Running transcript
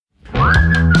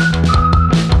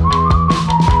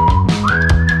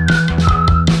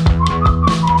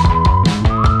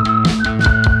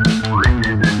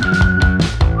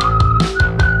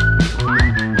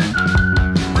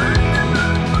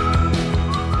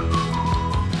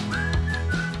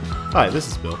Hi, this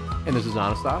is Bill, And this is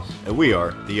Anastas. and we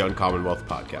are the Young Commonwealth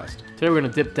Podcast. Today we're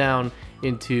going to dip down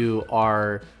into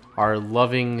our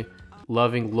loving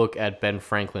look at Ben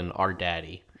Franklin, our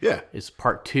daddy. Yeah. It's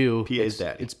part 2. P.A.'s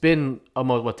daddy. It's been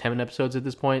almost, 10 episodes at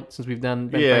this point since we've done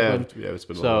Ben Franklin? Yeah, it's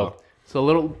been a little while.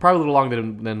 So probably a little longer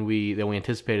than we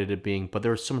anticipated it being, but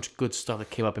there was so much good stuff that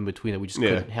came up in between that we just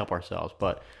couldn't help ourselves.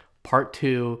 But part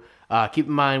 2, keep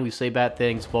in mind we say bad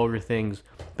things, vulgar things.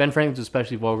 Ben Franklin's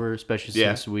especially vulgar, especially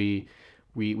since we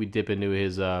dip into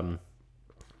his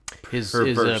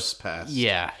Perverse past.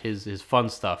 Yeah, his fun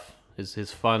stuff.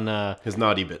 His fun His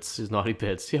naughty bits. his naughty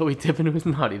bits. Yeah, we dip into his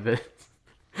naughty bits.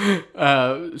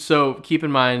 So keep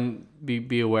in mind,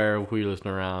 be aware of who you're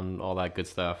listening around, all that good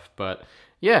stuff. But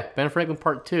yeah, Ben Franklin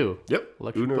part 2. Yep.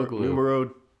 Electric Boogaloo.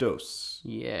 Numero dos.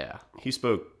 Yeah. He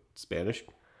spoke Spanish.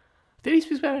 Did he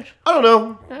speak Spanish? I don't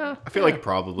know. Yeah. I feel like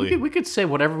probably. We could say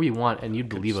whatever we want and you'd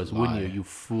believe us, wouldn't you? You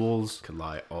fools. Could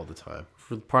lie all the time.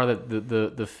 For part of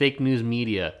the fake news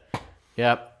media.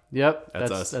 Yep.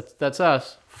 That's us. That's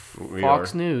us. We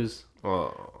Fox are. News.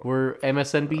 Oh, We're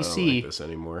MSNBC. I don't like this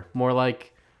anymore. More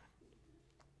like,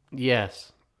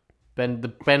 yes,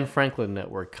 the Ben Franklin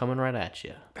Network coming right at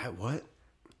you. At what?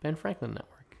 Ben Franklin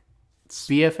Network.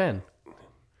 BFN.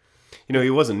 You know, he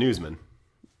was a newsman.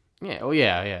 Yeah. Oh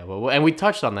yeah. Well, and we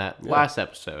touched on that last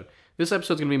episode. This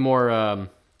episode's gonna be more on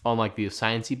like the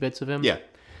sciencey bits of him. Yeah.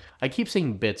 I keep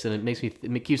saying bits, and it makes me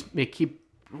it keep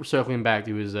circling back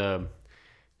to his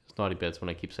naughty bits when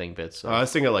I keep saying bits. So. I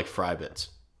was thinking like fry bits.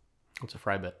 What's a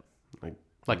fry bit?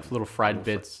 Like Little fried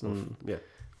bits and yeah.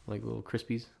 like little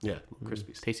crispies. Yeah,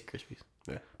 crispies. Tasty crispies.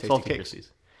 Yeah. Salty cakes. crispies.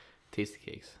 Tasty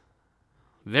cakes.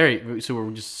 So we're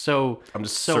just so. I'm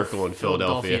just so circling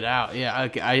Philadelphia. Out. Yeah. I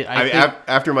I think,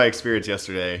 after my experience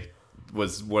yesterday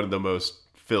was one of the most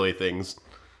Philly things.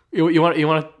 you want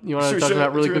to talk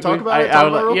about really quickly? Talk about it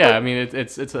real yeah. quick? I mean,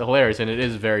 it's hilarious and it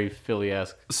is very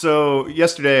Philly-esque. So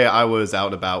yesterday I was out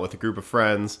and about with a group of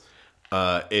friends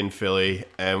in Philly,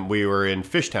 and we were in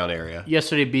Fishtown area.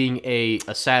 Yesterday being a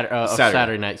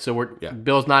Saturday night, so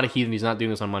Bill's not a heathen. He's not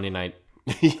doing this on Monday night.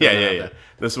 Yeah.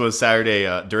 This was Saturday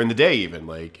during the day, even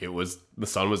like the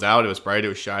sun was out, it was bright, it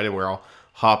was shining. We're all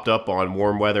hopped up on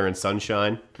warm weather and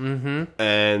sunshine,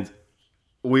 and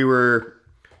we were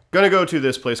gonna go to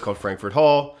this place called Frankfurt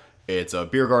Hall. It's a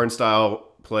beer garden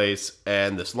style place,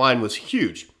 and this line was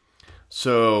huge.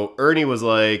 So Ernie was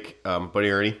like, buddy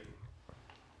Ernie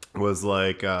was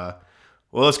like, well,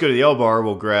 let's go to the L Bar.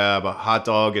 We'll grab a hot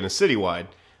dog and a Citywide.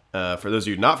 For those of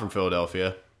you not from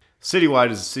Philadelphia, Citywide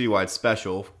is a citywide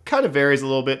special. Kind of varies a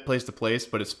little bit place to place,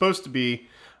 but it's supposed to be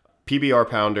PBR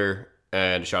pounder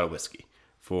and a shot of whiskey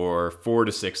for $4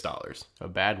 to $6. A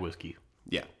bad whiskey,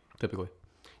 Yeah, typically.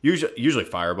 usually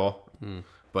Fireball,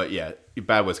 but yeah,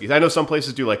 bad whiskeys. I know some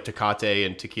places do like Tecate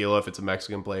and tequila if it's a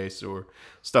Mexican place or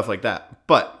stuff like that.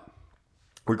 But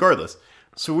regardless,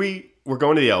 so we were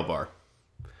going to the L Bar,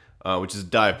 which is a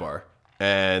dive bar,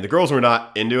 and the girls were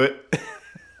not into it.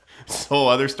 It's a whole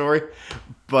other story.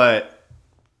 But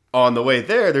on the way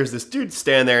there, there's this dude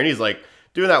standing there, and he's like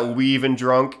doing that weaving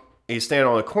drunk. He's standing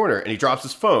on the corner, and he drops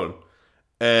his phone.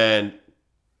 And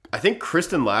I think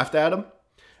Kristen laughed at him,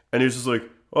 and he was just like,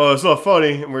 "Oh, it's not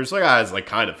funny." And we're just like, it's like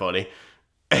kind of funny.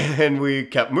 And we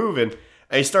kept moving,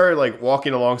 and he started like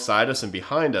walking alongside us and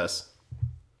behind us.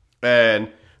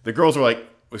 And the girls were like,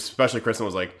 especially Kristen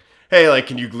was like, "Hey, like,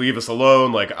 can you leave us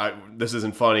alone? Like, this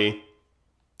isn't funny."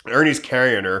 Ernie's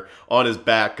carrying her on his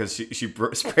back because she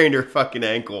sprained her fucking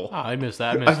ankle. Oh, I missed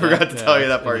that. I forgot to tell you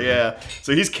that part. Yeah.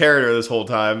 So he's carrying her this whole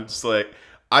time. Just like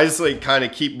I just like kind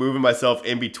of keep moving myself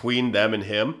in between them and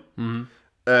him. Mm-hmm.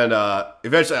 And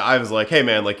eventually I was like, "Hey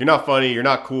man, like you're not funny, you're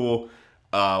not cool.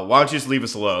 Why don't you just leave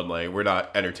us alone? Like we're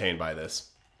not entertained by this."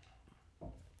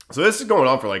 So this is going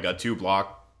on for like a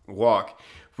 2-block walk.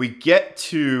 We get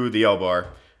to the L Bar,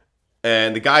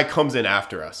 and the guy comes in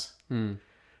after us.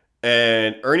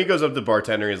 And Ernie goes up to the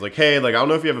bartender and he's like, "Hey, like I don't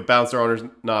know if you have a bouncer on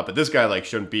or not, but this guy like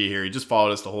shouldn't be here. He just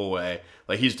followed us the whole way.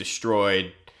 Like he's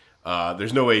destroyed.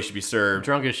 There's no way he should be served."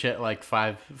 Drunk as shit, like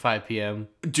 5 p.m.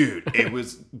 Dude, it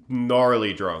was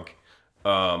gnarly drunk.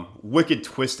 Wicked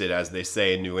twisted, as they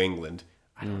say in New England.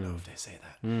 I don't know if they say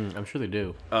that. I'm sure they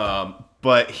do.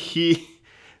 But he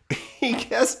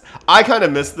guessed. I kind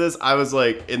of missed this. I was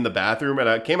like in the bathroom and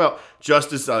I came out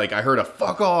just as like I heard a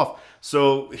 "fuck off."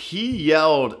 So he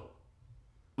yelled,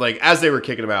 like as they were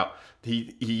kicking him out,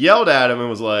 he yelled at him and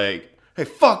was like, "Hey,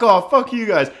 fuck off, fuck you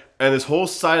guys." And this whole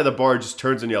side of the bar just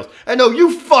turns and yells, "And no,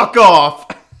 you fuck off."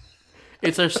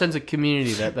 It's our sense of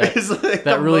community that It's like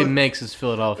really makes us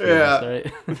Philadelphia,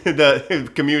 right?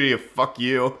 The community of fuck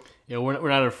you. Yeah, we're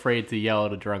not afraid to yell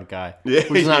at a drunk guy. Yeah,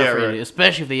 We're just not yeah, afraid, right.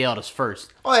 Especially if they yell at us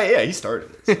first. Oh yeah, he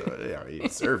started it. So, yeah, he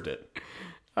deserved it.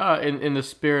 In the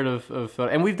spirit of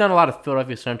and we've done a lot of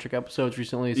Philadelphia-centric episodes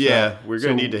recently. So, Yeah, we're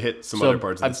gonna need to hit some other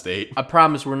parts of the state. I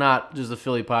promise we're not just a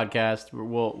Philly podcast.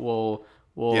 We'll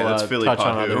that's Philly touch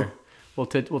pod on who. other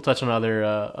we'll touch on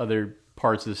other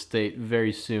parts of the state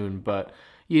very soon. But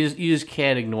you just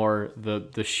can't ignore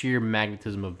the sheer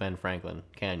magnetism of Ben Franklin,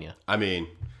 can you? I mean,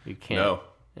 You can't. no.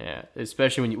 Yeah,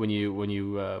 especially when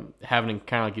you have an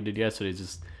encounter like you did yesterday. It's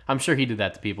just I'm sure he did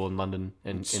that to people in London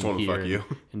and told him, here "Fuck you."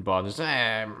 in Boston. Just,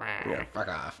 Yeah, fuck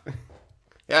off.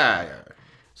 yeah.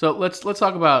 So let's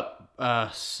talk about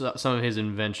some of his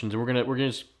inventions. We're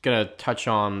just gonna touch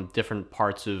on different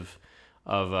parts of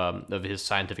his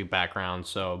scientific background.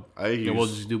 So we'll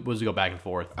just go back and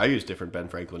forth. I use different Ben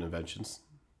Franklin inventions,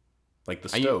 like the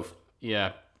stove.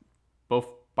 Yeah, both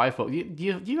bifocal.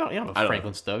 You don't have a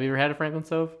Franklin stove. You ever had a Franklin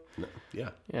stove? No.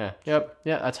 Yeah. Yeah. Yep.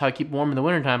 Yeah. That's how I keep warm in the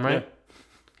wintertime, right? Yeah.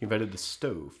 He invented the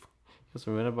stove.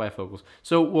 So we invented bifocals.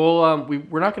 So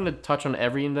we're not going to touch on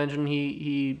every invention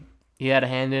he had a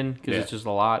hand in because it's just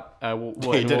a lot.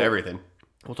 He did everything.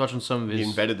 We'll touch on some of his. He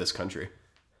invented this country.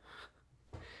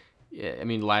 Yeah, I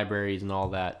mean libraries and all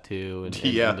that too, and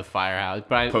the firehouse,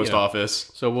 but Post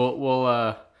office. So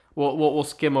we'll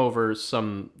skim over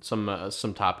some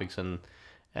topics and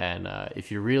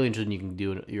if you're really interested, you can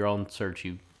do your own search.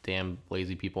 You damn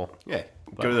lazy people. Yeah,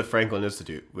 go to the Franklin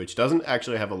Institute, which doesn't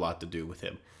actually have a lot to do with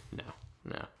him. No.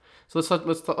 So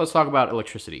let's talk about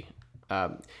electricity.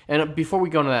 And before we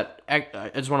go into that,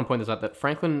 I just want to point this out that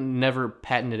Franklin never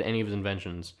patented any of his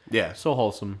inventions. Yeah. So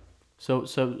wholesome, so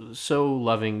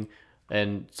loving,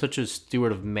 and such a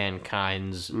steward of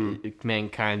mankind's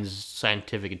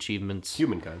scientific achievements.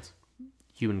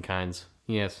 Humankind's.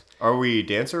 Yes. Are we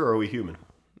dancer or are we human?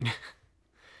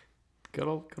 Good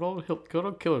old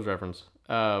Killers reference.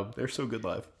 They're so good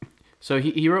live. So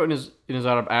he wrote in his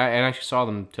autobiography. I actually saw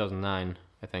them in 2009,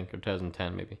 I think, or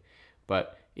 2010 maybe.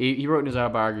 But he wrote in his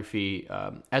autobiography,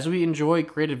 as we enjoy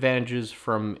great advantages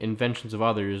from inventions of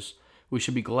others, we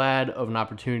should be glad of an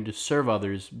opportunity to serve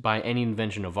others by any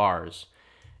invention of ours.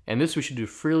 And this we should do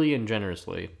freely and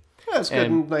generously. Yeah, it's good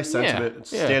and nice sentiment.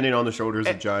 Standing on the shoulders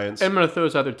of giants. I'm going to throw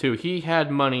this out there too. He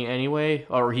had money anyway,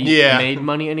 or he made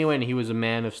money anyway, and he was a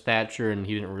man of stature, and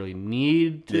he didn't really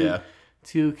need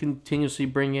to continuously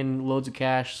bring in loads of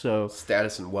cash. So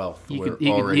status and wealth. He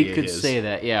could say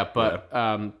that,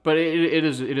 but it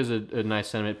is a nice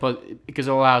sentiment, but because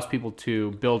it allows people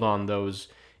to build on those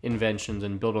inventions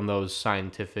and build on those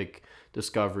scientific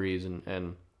discoveries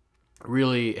and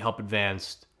really help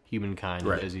advance humankind,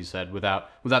 as he said, without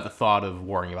the thought of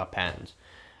worrying about patents.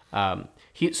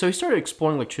 He started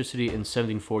exploring electricity in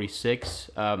 1746.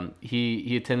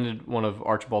 He attended one of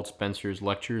Archibald Spencer's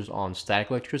lectures on static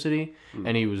electricity,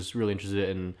 and he was really interested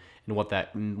in what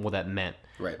that meant.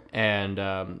 Right.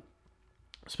 And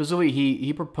specifically,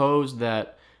 he proposed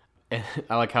that. And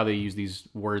I like how they use these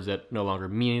words that no longer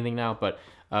mean anything now, but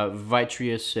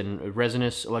vitreous and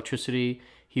resinous electricity.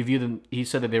 He viewed them. He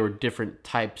said that they were different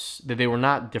types. That they were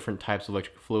not different types of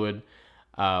electrical fluid,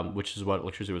 which is what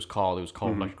electricity was called. It was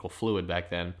called electrical fluid back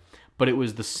then, but it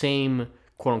was the same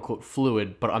quote unquote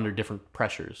fluid, but under different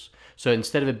pressures. So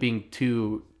instead of it being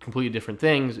two completely different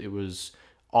things, it was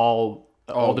all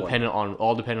dependent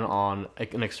on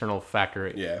an external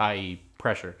factor, i.e.,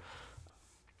 pressure.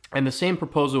 And the same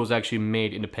proposal was actually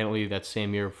made independently that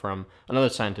same year from another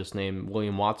scientist named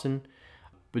William Watson.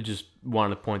 But just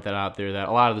wanted to point that out there, that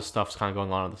a lot of this stuff's kind of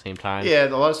going on at the same time. Yeah,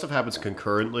 a lot of stuff happens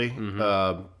concurrently.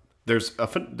 There's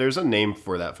a name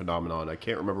for that phenomenon. I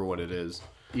can't remember what it is.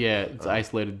 Yeah, it's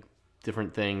isolated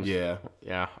different things. Yeah.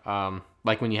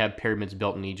 Like when you have pyramids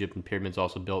built in Egypt and pyramids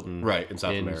also built in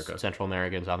South America, Central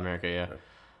America, and South America.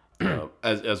 Yeah.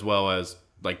 As well as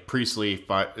like Priestley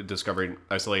discovering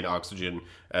isolating oxygen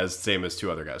as same as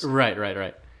two other guys. Right.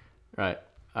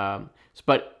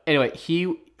 But anyway,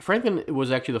 Franklin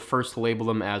was actually the first to label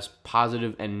them as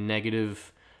positive and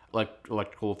negative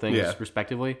electrical things,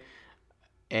 respectively.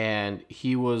 And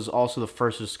he was also the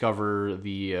first to discover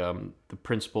the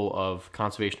principle of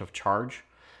conservation of charge,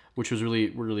 which was really,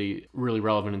 really, really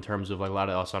relevant in terms of like a lot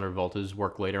of Alessandro Volta's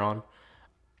work later on.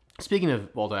 Speaking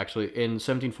of Volta, actually, in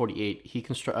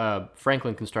 1748,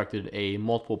 Franklin constructed a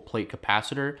multiple plate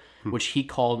capacitor, which he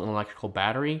called an electrical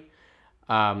battery,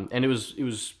 and it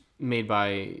was made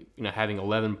by having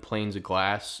 11 planes of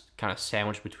glass kind of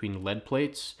sandwiched between lead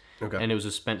plates, and it was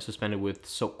suspended with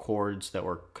silk cords that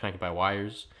were connected by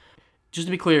wires. Just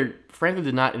to be clear, Franklin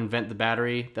did not invent the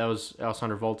battery. That was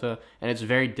Alessandro Volta, and it's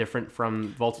very different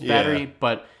from Volta's battery.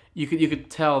 But you could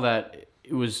tell that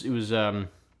it was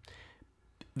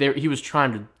he was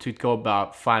trying to go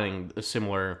about finding a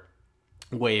similar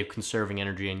way of conserving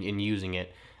energy and using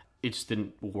it. It just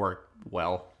didn't work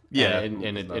well. Yeah, and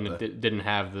it didn't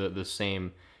have the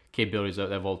same capabilities that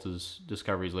Volta's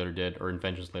discoveries later did, or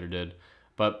inventions later did.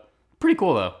 But pretty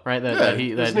cool though, right?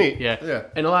 It's neat. Yeah.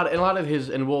 And a lot of his,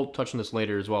 and we'll touch on this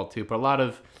later as well too. But a lot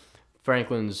of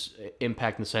Franklin's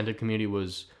impact in the scientific community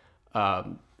was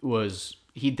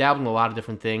he dabbled in a lot of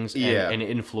different things, and it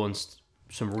influenced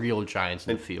some real giants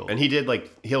in the field. And he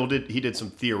did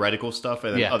some theoretical stuff,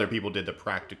 and then other people did the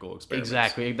practical experiments.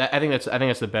 Exactly. I think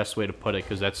that's the best way to put it,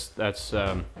 because that's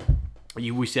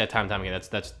we see that time and time again.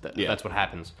 That's what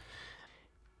happens.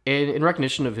 In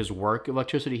recognition of his work,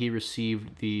 electricity, he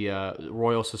received the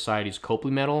Royal Society's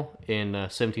Copley Medal in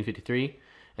 1753.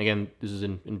 Again, this is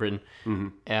in Britain.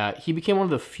 Mm-hmm. He became one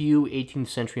of the few 18th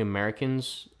century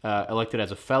Americans elected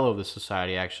as a fellow of the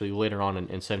society, actually, later on in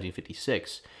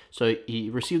 1756. So he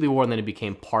received the award, and then he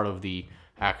became part of the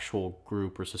actual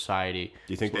group or society.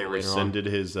 Do you think they rescinded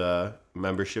his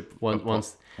membership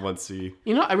once he...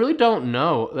 I really don't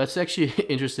know. That's actually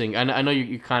interesting. I know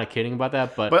you're kind of kidding about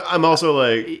that, but I'm also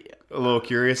like a little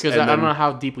curious. Because I don't know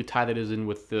how deeply tied that is in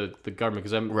with the government,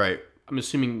 because I'm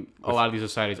assuming a lot of these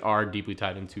societies are deeply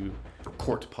tied into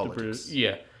court politics.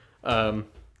 Yeah.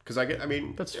 Because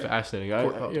that's fascinating.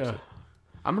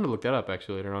 I'm going to look that up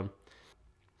actually later on.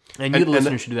 And you, the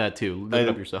listener, should do that too. Look it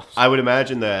up yourselves. I would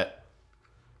imagine that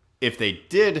if they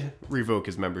did revoke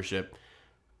his membership,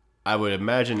 I would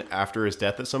imagine after his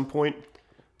death at some point,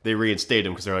 they reinstate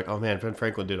him, because they're like, oh man, Ben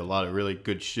Franklin did a lot of really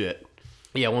good shit.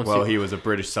 Yeah, he was a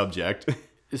British subject.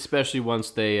 Especially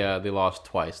once they lost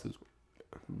twice. Those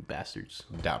bastards.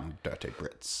 Damn dirty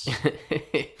Brits.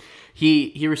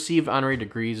 He received honorary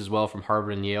degrees as well from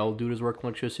Harvard and Yale due to his work in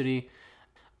electricity.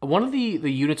 One of the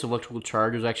units of electrical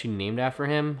charge was actually named after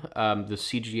him. The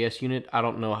CGS unit. I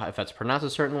don't know if that's pronounced a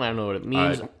certain way. I don't know what it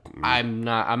means. I'm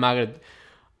not gonna.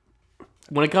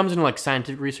 When it comes into like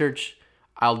scientific research,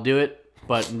 I'll do it,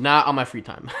 but not on my free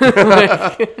time.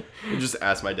 Just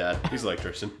ask my dad. He's an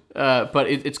electrician. But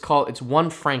it's 1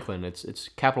 Franklin. It's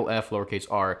capital F, lowercase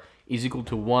r, is equal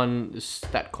to 1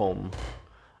 Statcombe.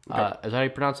 Okay. Is that how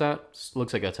you pronounce that?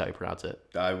 Looks like that's how you pronounce it.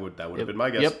 That would have been my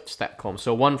guess. Yep, Statcombe.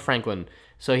 So 1 Franklin.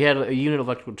 So he had a unit of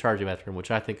electrical charge after him,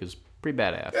 which I think is pretty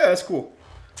badass. Yeah, that's cool.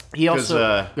 He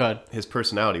also... go ahead. His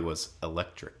personality was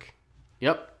electric.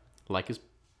 Yep. Like his...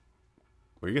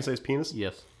 Were you going to say his penis?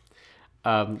 Yes.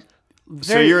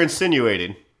 So you're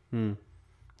insinuating... Not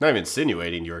even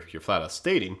insinuating, you're flat out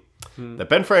stating that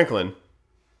Ben Franklin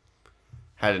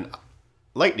had a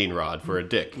lightning rod for a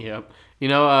dick. Yep. In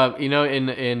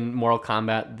Mortal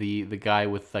Kombat, the guy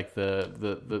with like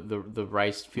the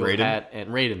rice field hat and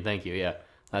Raiden. Thank you. Yeah,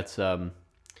 that's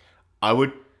I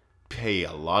would pay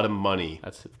a lot of money.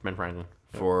 That's Ben Franklin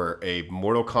for a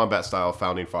Mortal Kombat style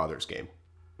Founding Fathers game.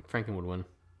 Franklin would win.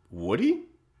 Would he?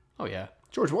 Oh yeah.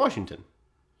 George Washington.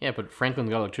 Yeah, but Franklin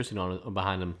got electricity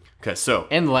behind him. Okay, so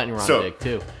and the lightning rod dick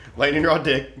too. Lightning rod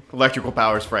dick, electrical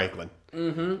powers, Franklin.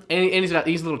 Mm-hmm. And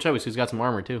he's a little chubby, so he's got some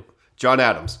armor too. John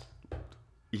Adams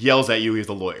yells at you. He's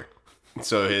the lawyer,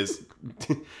 so his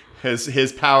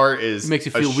power is makes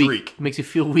you feel weak. Makes you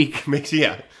feel weak.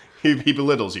 He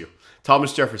belittles you.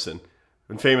 Thomas Jefferson,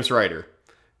 a famous writer,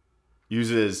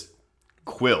 uses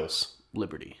quills,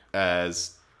 liberty,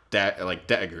 as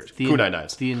daggers, kunai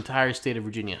knives. The entire state of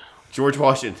Virginia. George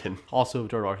Washington, also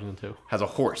George Washington too, has a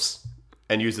horse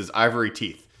and uses ivory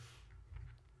teeth.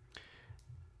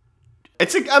 I'm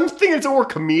thinking it's a more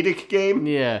comedic game.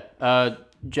 Yeah,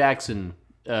 Jackson,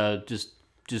 just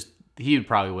he would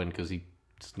probably win because he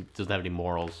doesn't have any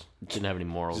morals. Didn't have any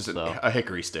morals. Just a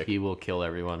hickory stick. He will kill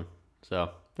everyone. So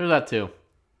there's that too.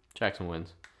 Jackson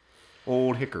wins.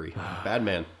 Old Hickory, bad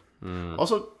man.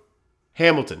 Also,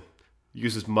 Hamilton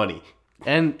uses money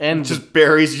and just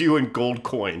buries you in gold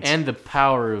coins and the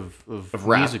power of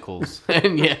musicals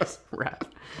and yes, rap.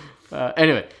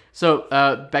 Anyway, so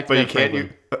back to but you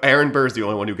can't. Aaron Burr's the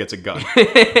only one who gets a gun.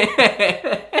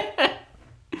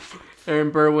 Aaron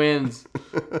Burr wins.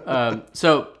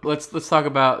 So let's talk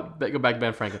about go back to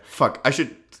Ben Franklin. Fuck,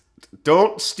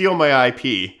 don't steal my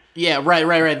IP. Yeah,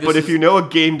 right. But if you know a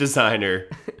game designer,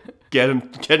 get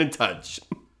in touch.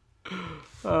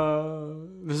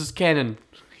 This is canon.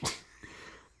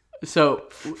 So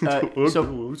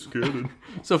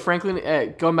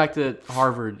Franklin, going back to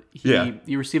Harvard,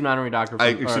 he received an honorary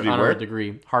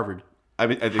degree. Harvard.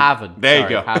 Harvard. There you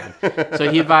go.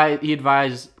 So he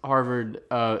advised Harvard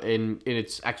in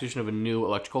its acquisition of a new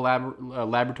electrical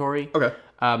laboratory. Okay.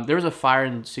 There was a fire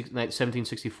in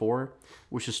 1764,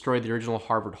 which destroyed the original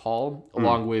Harvard Hall,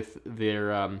 along with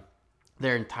their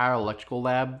their entire electrical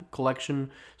lab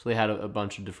collection. So they had a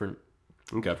bunch of different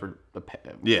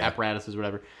apparatuses,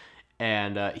 whatever.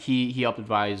 And he helped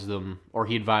advise them, or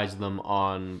he advised them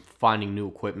on finding new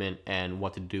equipment and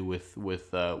what to do with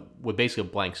basically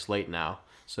a blank slate now.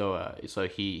 So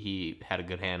he had a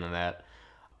good hand in that.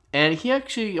 And he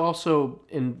actually also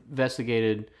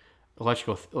investigated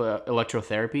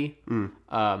electrotherapy,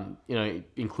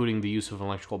 including the use of an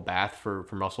electrical bath for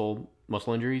muscle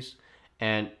injuries.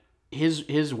 And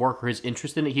his work or his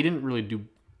interest in it, he didn't really do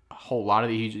a whole lot of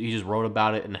it. He just wrote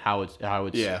about it and how it's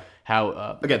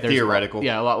theoretical.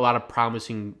 A lot of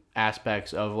promising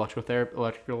aspects of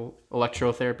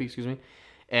electrotherapy, excuse me.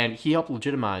 And he helped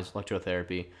legitimize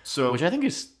electrotherapy, which I think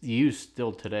is used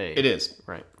still today. It is.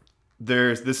 Right.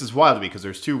 This is wild to me because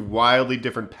there's two wildly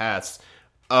different paths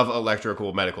of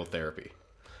electrical medical therapy.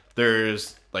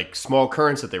 There's like small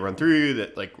currents that they run through you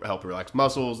that like help relax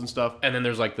muscles and stuff. And then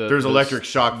there's like there's electric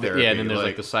shock therapy. Yeah, and then there's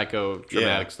like the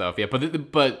psychodramatic stuff. Yeah,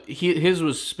 but his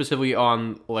was specifically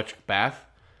on electric bath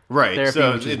therapy,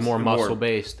 so which is more muscle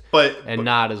based, but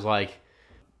not as like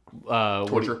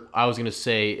torture. I was gonna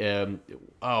say,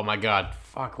 oh my god,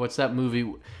 fuck, what's that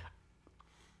movie?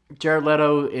 Jared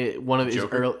Leto, one of his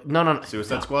early... No.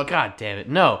 Suicide Squad? God damn it.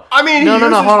 No. I mean, hold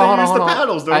on. They use the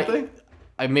paddles, don't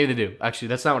they? Maybe they do. Actually,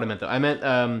 that's not what I meant, though. I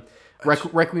meant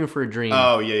Requiem for a Dream.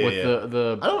 Oh,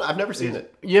 yeah. I've never seen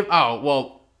it.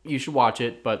 Well, you should watch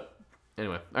it, but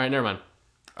anyway. All right, never mind.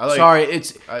 Sorry,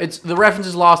 it's the reference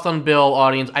is lost on Bill,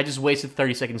 audience. I just wasted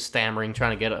 30 seconds stammering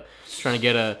trying to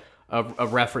get a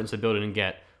reference that Bill didn't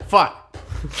get. Fuck.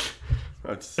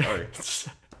 I'm sorry.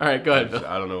 All right, go ahead, Bill.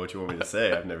 I don't know what you want me to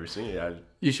say. I've never seen it.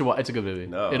 You should watch. It's a good movie.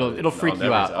 No, it'll freak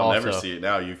you out. I'll never see it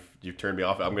now. You've turned me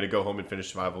off. I'm gonna go home and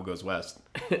finish Survival Goes West,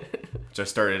 which I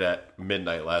started at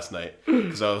midnight last night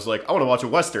because I was like, I want to watch a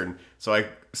western. So I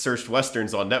searched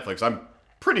westerns on Netflix. I'm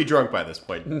pretty drunk by this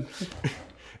point,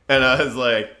 and I was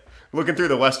like looking through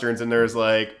the westerns, and there's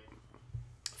like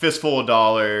Fistful of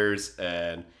Dollars,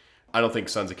 and I don't think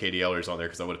Sons of Katie Eller's on there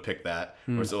because I would have picked that.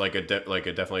 Or is it like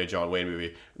definitely a John Wayne movie?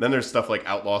 And then there's stuff like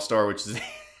Outlaw Star, which is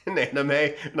an anime,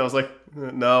 and I was like,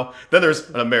 no. Then there's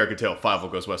An American Tale, Five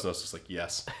Goes West, and I was just like,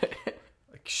 yes.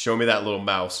 Like, show me that little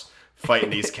mouse fighting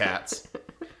these cats.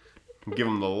 Give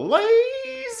them the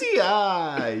lazy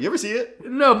eye. You ever see it?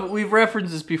 No, but we've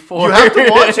referenced this before. You have to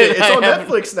watch it. It's on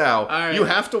Netflix now. Right. You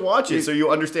have to watch it so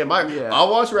you understand my... Yeah. I'll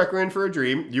watch Requiem for a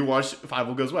Dream. You watch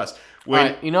Five Goes West. All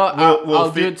right,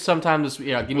 I'll do it sometime this week.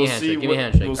 Yeah, give me a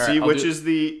handshake. We'll see which is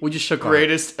the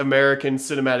greatest American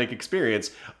cinematic experience.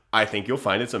 I think you'll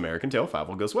find it's American Tale, Five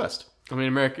Goes West. I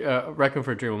mean, Requiem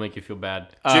for a Dream will make you feel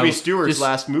bad. Jimmy Stewart's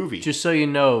last movie. Just so you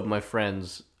know, my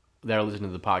friends that are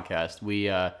listening to the podcast,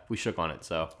 we shook on it.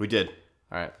 So we did.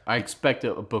 All right, I expect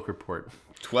a book report.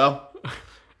 Well,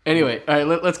 anyway, all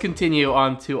right, let's continue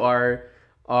on to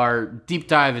our deep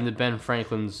dive into Ben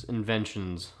Franklin's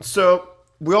inventions. So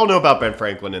we all know about Ben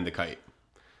Franklin and the kite,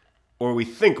 or we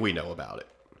think we know about it.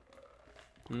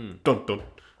 Dun dun.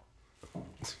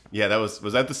 Yeah, was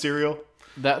that the cereal?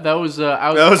 That was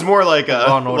that was more like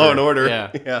Law and Order.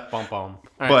 Yeah. Bum. All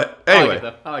right. But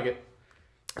anyway, I like it.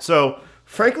 So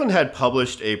Franklin had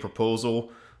published a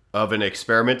proposal of an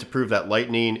experiment to prove that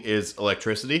lightning is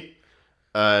electricity,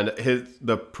 and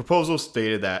the proposal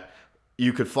stated that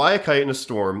you could fly a kite in a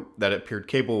storm that appeared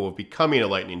capable of becoming a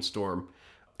lightning storm,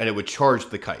 and it would charge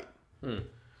the kite. Okay.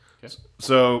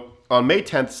 So on May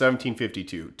 10th,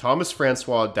 1752, Thomas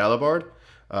Francois Dalibard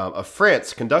of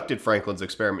France conducted Franklin's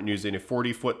experiment using a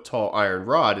 40-foot tall iron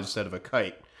rod instead of a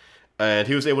kite, and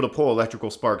he was able to pull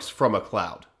electrical sparks from a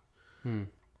cloud.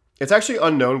 It's actually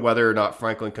unknown whether or not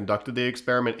Franklin conducted the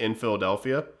experiment in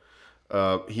Philadelphia.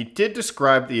 He did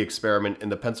describe the experiment in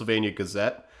the Pennsylvania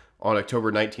Gazette on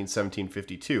October 19,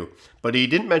 1752, but he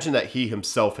didn't mention that he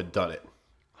himself had done it.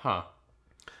 Huh.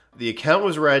 The account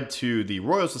was read to the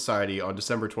Royal Society on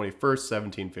December 21st,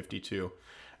 1752,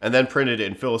 and then printed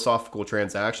in Philosophical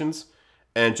Transactions,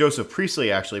 and Joseph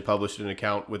Priestley actually published an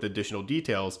account with additional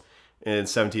details in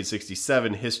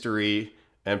 1767, History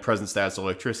and Present Status of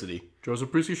Electricity.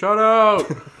 Joseph Priestley, shout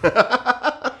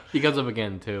out! He comes up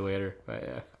again, too, later. But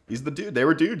yeah. He's the dude. They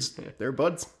were dudes. Yeah. They were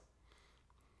buds.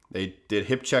 They did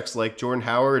hip checks like Jordan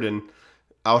Howard and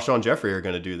Alshon Jeffrey are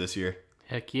going to do this year.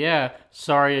 Heck yeah.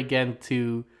 Sorry again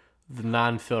to the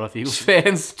non-Philadelphia Eagles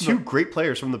fans. Two great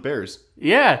players from the Bears.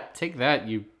 Yeah, take that,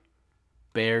 you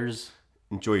Bears.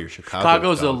 Enjoy your Chicago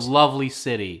Chicago's dogs. A lovely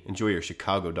city. Enjoy your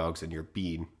Chicago dogs and your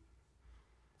bean.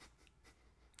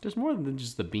 There's more than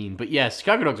just the bean. But yeah,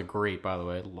 Chicago dogs are great, by the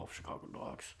way. I love Chicago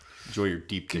dogs. Enjoy your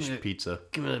deep dish pizza.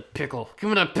 Give me that pickle. Give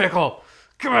me that pickle.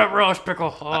 Give me that relish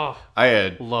pickle. Oh,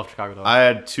 I love Chicago dogs. I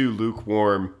had two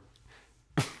lukewarm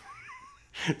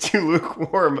 2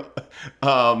 lukewarm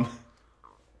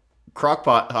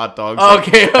crockpot hot dogs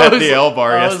Okay, at the L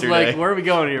bar yesterday. I was like, where are we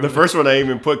going here? The first one I didn't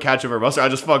even put ketchup or mustard. I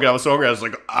was so hungry. I was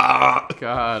like,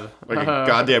 God. like a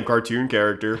goddamn cartoon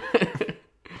character.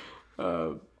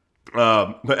 But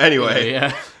anyway,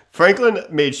 Yeah. Franklin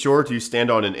made sure to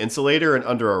stand on an insulator and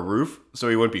under a roof so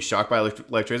he wouldn't be shocked by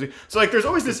electricity. So like, there's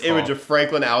always this image of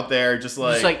Franklin out there, just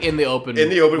like in the open,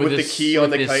 with the key on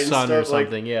the kite and stuff, or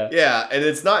something. Like, yeah, and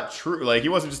it's not true. Like he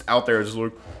wasn't just out there just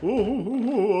like,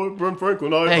 Ben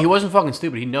Franklin. Yeah, he wasn't fucking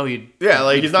stupid. He know he'd. Yeah,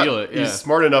 like he's not. Feel it. Yeah. He's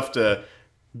smart enough to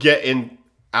get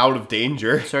out of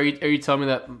danger. So are you telling me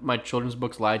that my children's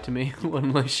books lied to me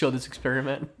when I showed this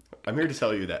experiment? I'm here to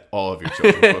tell you that all of your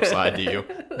children's books lied to you.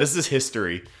 This is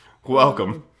history.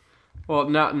 Welcome. Well,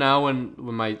 now when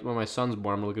my son's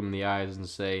born, I'm gonna look him in the eyes and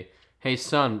say, "Hey,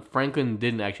 son, Franklin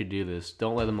didn't actually do this.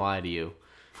 Don't let him lie to you."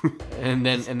 and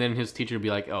then his teacher would be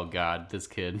like, "Oh God, this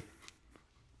kid."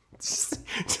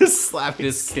 Just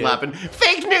slapping.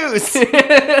 Fake news.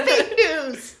 Fake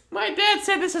news. My dad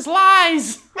said this is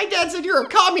lies. My dad said you're a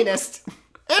communist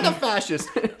and a fascist.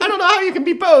 I don't know how you can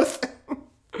be both.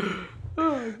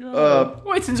 Oh, God.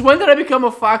 Wait, since when did I become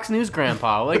a Fox News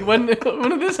grandpa? Like, when did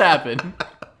this happen?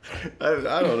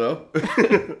 I don't know.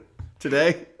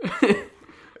 Today?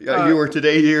 Yeah, you were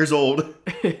today years old.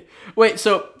 Wait,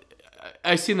 so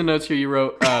I see in the notes here you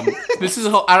wrote, this is,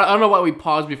 I don't know why we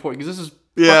paused before, because this is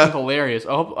fucking hilarious.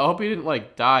 I hope you didn't,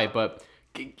 like, die, but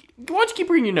why don't you keep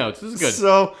reading your notes? This is good.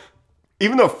 So,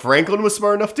 even though Franklin was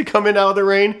smart enough to come in out of the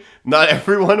rain, not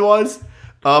everyone was.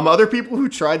 Other people who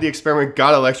tried the experiment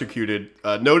got electrocuted,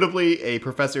 notably a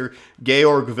Professor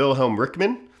Georg Wilhelm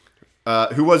Rickman,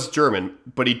 who was German,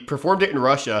 but he performed it in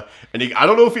Russia, and I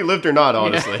don't know if he lived or not,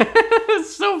 honestly. Yeah.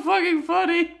 It's so fucking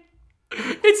funny.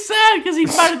 It's sad because he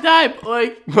might have died,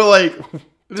 but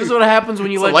this is what happens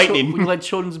when you let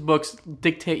children's books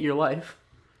dictate your life.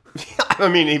 I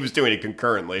mean, he was doing it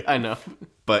concurrently. I know,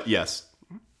 but yes.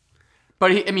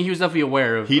 But he was definitely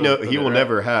aware of. He will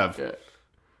never have. Yeah.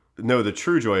 Know the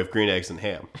true joy of green eggs and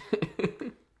ham.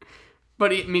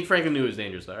 But Franklin knew it was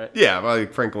dangerous, though, right? Yeah,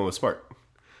 Franklin was smart.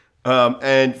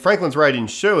 And Franklin's writings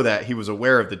show that he was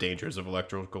aware of the dangers of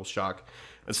electrical shock.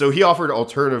 And so he offered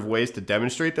alternative ways to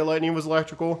demonstrate that lightning was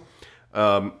electrical.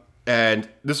 And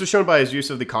this was shown by his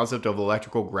use of the concept of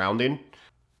electrical grounding.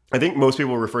 I think most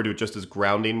people refer to it just as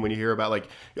grounding when you hear about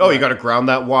you got to ground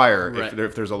that wire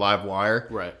if there's a live wire.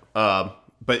 Right.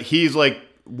 But he's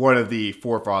one of the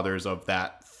forefathers of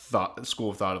that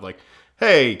school of thought of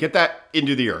hey, get that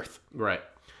into the earth. Right.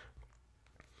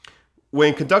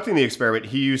 When conducting the experiment,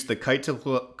 he used the kite to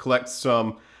collect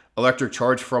some electric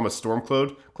charge from a storm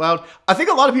cloud. I think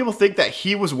a lot of people think that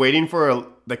he was waiting for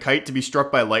the kite to be struck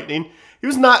by lightning. He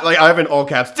was not, I have in all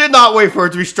caps, did not wait for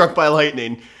it to be struck by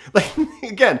lightning.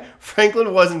 Again,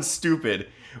 Franklin wasn't stupid.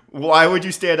 Why would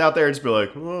you stand out there and just be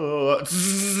like, oh,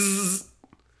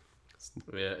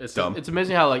 yeah, it's dumb. It's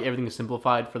amazing how everything is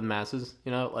simplified for the masses.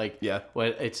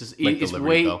 It's just it's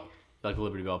way Bell. Like the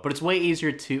Liberty Bell, but it's way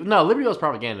easier to. No, Liberty Bell is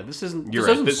propaganda. This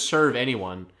doesn't serve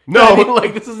anyone. No,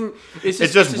 this isn't.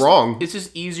 It's just wrong. It's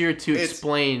just easiasier to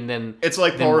explain than. It's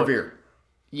like Paul Revere.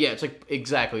 Yeah, it's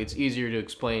exactly. It's easier to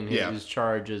explain his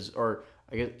charges, or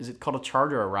I guess is it called a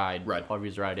charge or a ride? Ride. Paul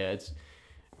Revere's ride. Yeah, it's.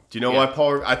 Do you know why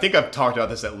Paul? I think I've talked about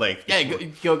this at length. Yeah,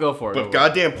 go for it. But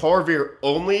goddamn, Paul Revere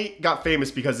only got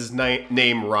famous because his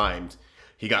name rhymed.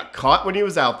 He got caught when he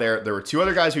was out there. There were 2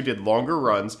 other guys who did longer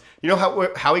runs. You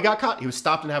know how he got caught? He was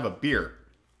stopped and have a beer.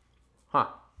 Huh.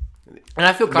 And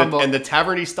I feel comfortable. And the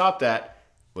tavern he stopped at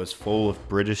was full of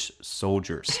British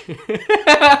soldiers.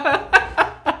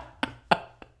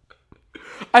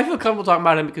 I feel comfortable talking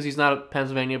about him because he's not a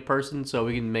Pennsylvania person, so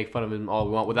we can make fun of him all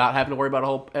we want without having to worry about a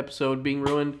whole episode being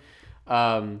ruined.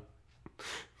 Yeah,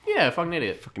 fucking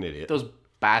idiot. Fucking idiot. Those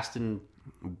Baston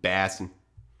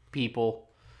people.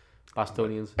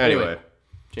 Bostonians. Anyway.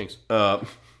 Jinx.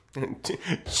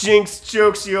 Jinx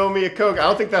jokes, you owe me a Coke. I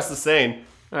don't think that's the saying.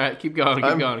 All right, keep going.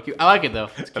 I like it, though.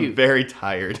 It's cute. I'm very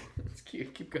tired. It's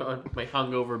cute. Keep going. My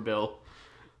hungover Bill.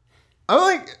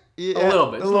 I'm a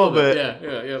little bit. A little bit.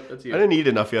 Yeah. That's you. I didn't eat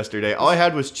enough yesterday. All I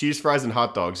had was cheese fries and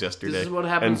hot dogs yesterday. This is what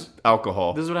happens. And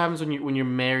alcohol. This is what happens when you're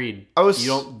married. You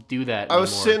don't do that anymore. I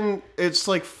was sitting. It's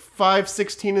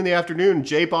 5:16 in the afternoon.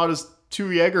 Jay bought us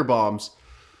 2 Jaeger bombs.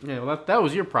 Yeah, well, that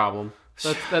was your problem.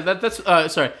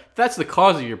 That's sorry. That's the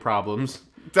cause of your problems.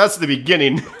 That's the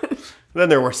beginning. Then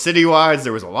there were citywides.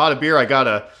 There was a lot of beer. I got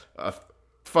a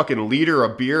fucking liter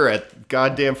of beer at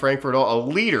goddamn Frankfurt. A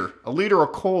liter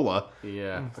of cola.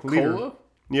 Yeah, cola.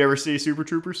 You ever see Super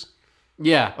Troopers?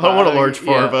 Yeah, I want a large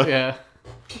Farva. Yeah.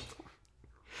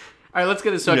 right, let's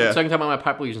get this so I can talk about my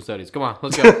population studies. Come on,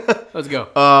 let's go. Let's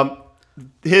go.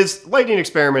 His lightning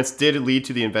experiments did lead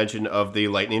to the invention of the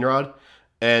lightning rod,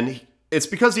 and it's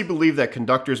because he believed that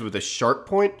conductors with a sharp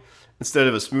point instead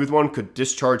of a smooth one could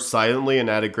discharge silently and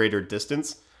at a greater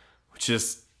distance, which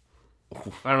is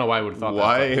I don't know why I would have thought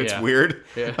why that. it's weird.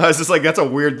 Yeah. It's just like that's a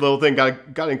weird little thing.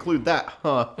 Got to include that,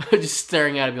 huh? Just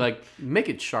staring at it, be like, make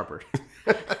it sharper,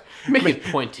 make it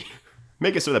pointy,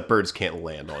 make it so that birds can't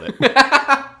land on it.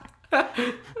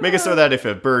 Make it so that if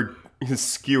a bird is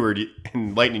skewered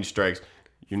and lightning strikes,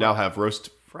 you now have roast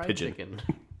fried pigeon. chicken.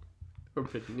 Or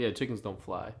pigeon. Yeah, chickens don't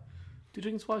fly. Do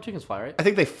chickens fly? Chickens fly, right? I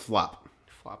think they flop.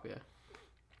 Flop, yeah.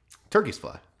 Turkeys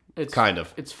fly. It's kind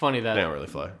of. It's funny that They don't really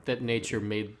fly. that nature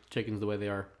made chickens the way they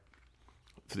are.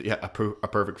 Yeah, a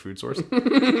perfect food source.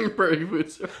 Perfect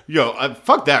food source. Yo,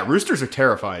 fuck that. Roosters are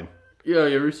terrifying. Yeah,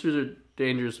 roosters are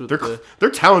dangerous with Their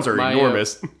talons are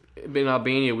enormous. In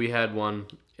Albania, we had one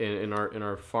in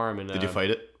our farm. And Did you fight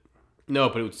it? No,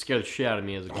 but it would scare the shit out of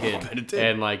me as a kid. bet it did.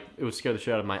 And like it would scare the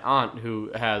shit out of my aunt who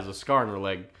has a scar on her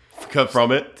leg. Cut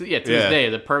from it? To this day,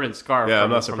 the permanent scar. Yeah, from, I'm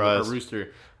not from surprised. a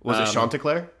rooster. Was it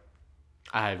Chanticleer?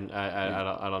 I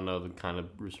don't know the kind of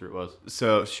rooster it was.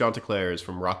 So Chanticleer is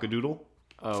from Rockadoodle.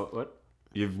 Oh, what?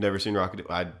 You've never seen Rockadoodle?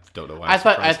 I don't know why.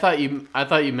 I thought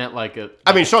you meant like a.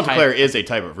 I mean, a Chanticleer type. is a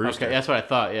type of rooster. Okay, that's what I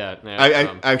thought. Yeah.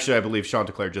 I believe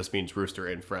Chanticleer just means rooster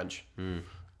in French.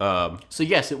 So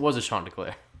yes, it was a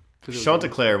Chanticleer.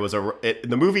 Chanticleer was in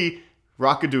the movie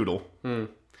Rockadoodle.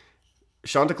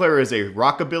 Chanticleer is a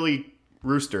rockabilly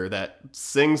rooster that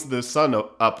sings the sun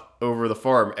up over the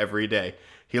farm every day.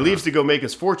 He leaves to go make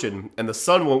his fortune, and the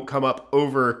sun won't come up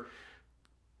over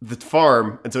the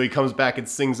farm until he comes back and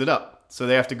sings it up. So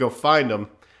they have to go find him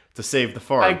to save the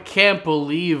farm. I can't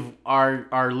believe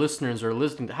our listeners are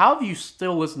listening. How have you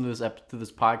still listened to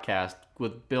this podcast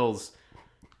with Bill's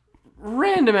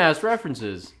random ass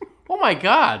references? Oh my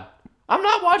god, I'm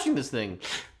not watching this thing.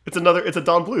 It's a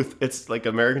Don Bluth. It's like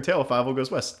American Tail, Five O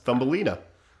Goes West, Thumbelina,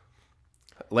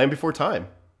 Land Before Time.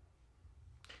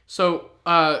 So,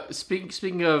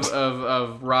 speaking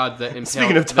of rods that impale,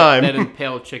 Speaking of time. that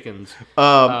impale chickens,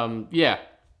 yeah,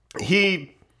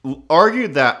 he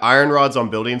argued that iron rods on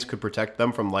buildings could protect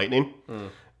them from lightning.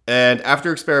 And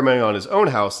after experimenting on his own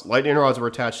house, lightning rods were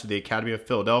attached to the Academy of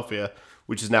Philadelphia,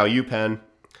 which is now UPenn,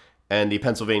 and the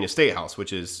Pennsylvania State House,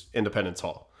 which is Independence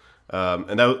Hall.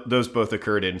 And those both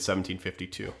occurred in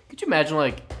 1752. Could you imagine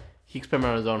like he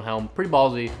experimented on his own helm? Pretty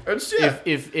ballsy. Yeah.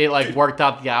 If it like worked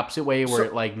out the opposite way, where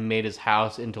it like made his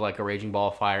house into like a raging ball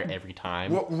of fire every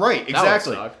time. Well, right,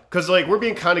 exactly. Because like we're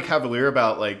being kind of cavalier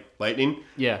about like lightning.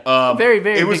 Yeah. Very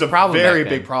it was big a problem very back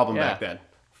then. big problem Yeah. back then.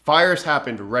 Fires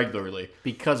happened regularly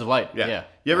Because of light. Yeah.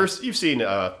 You've seen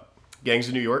Gangs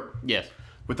of New York? Yes.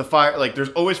 With the fire, like there's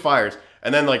always fires,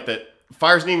 and then like the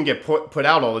fires didn't even get put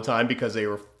out all the time because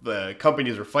the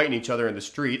companies were fighting each other in the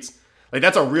streets. Like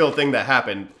that's a real thing that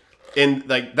happened, and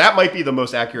like that might be the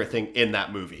most accurate thing in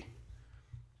that movie.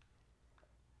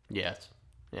 Yes.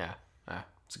 Yeah.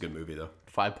 It's a good movie though.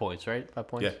 5 points, right? 5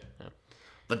 points. Yeah.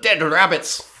 The Dead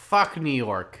Rabbits. Fuck New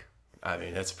York. I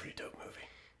mean, that's a pretty dope movie.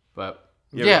 But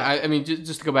I mean,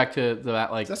 just to go back to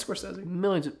that, like Is that Scorsese?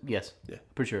 millions. Yes. Yeah.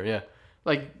 Pretty sure. Yeah.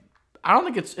 Like, I don't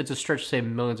think it's a stretch to say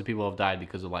millions of people have died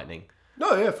because of lightning.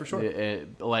 No, yeah, for sure.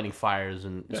 Lightning fires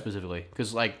and specifically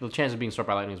because like the chance of being struck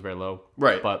by lightning is very low.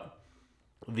 Right. But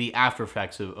the after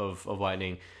effects of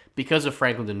lightning, because of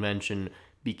Franklin's invention,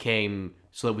 became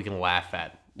so that we can laugh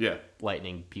at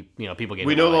lightning. People getting.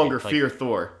 We no longer fear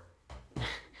Thor.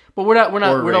 But we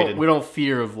don't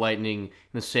fear of lightning in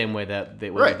the same way that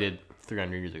we did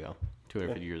 300 years ago,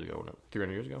 250 years ago,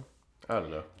 300 years ago. I don't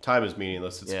know. Time is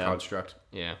meaningless. It's a construct.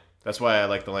 Yeah. That's why I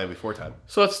like The Land Before Time.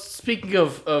 So speaking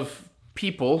of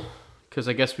people, because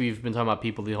I guess we've been talking about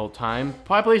people the whole time.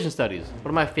 Population studies, one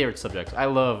of my favorite subjects. I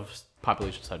love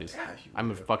population studies. I'm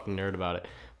a fucking nerd about it.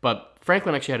 But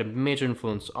Franklin actually had a major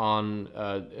influence on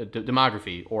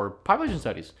demography or population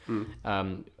studies.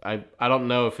 I don't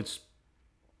know if it's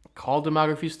called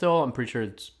demography still. I'm pretty sure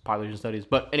it's population studies.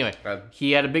 But anyway,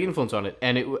 he had a big influence on it.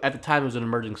 And at the time, it was an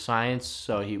emerging science,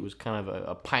 so he was kind of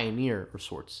a pioneer of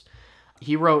sorts.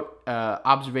 He wrote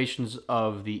observations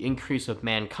of the increase of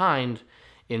mankind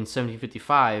in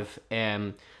 1755,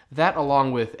 and that,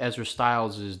 along with Ezra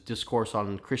Stiles' discourse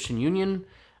on Christian union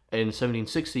in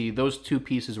 1760, those two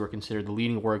pieces were considered the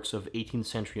leading works of 18th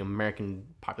century American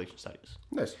population studies.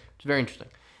 Nice. It's very interesting.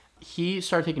 He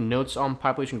started taking notes on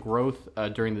population growth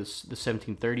during the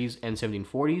 1730s and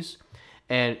 1740s,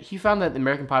 and he found that the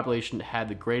American population had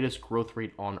the greatest growth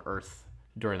rate on Earth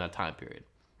during that time period.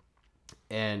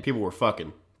 And people were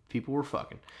fucking. People were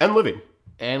fucking. And living.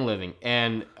 And living.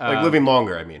 And like living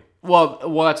longer, I mean. Well,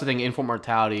 that's the thing. Infant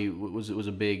mortality was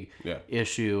a big Yeah.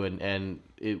 issue, and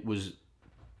it was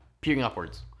peering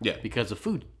upwards. Yeah. Because of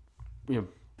food,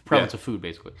 prevalence Yeah. of food,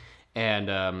 basically, and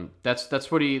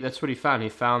that's what he found. He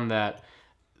found that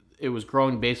it was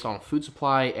growing based on food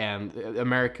supply and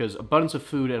America's abundance of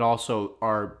food, and also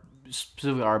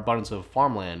specifically our abundance of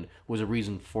farmland was a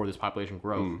reason for this population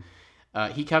growth.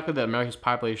 He calculated that America's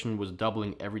population was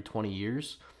doubling every 20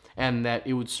 years, and that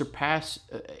it would surpass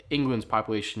England's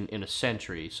population in a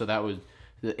century. So that was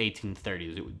the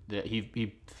 1830s.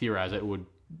 He theorized that it would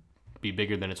be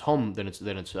bigger than its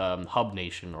hub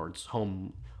nation or its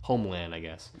homeland, I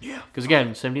guess. Yeah. Because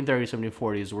again, 1730s,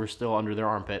 1740s, we're still under their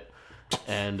armpit,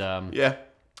 and Yeah.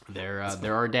 they're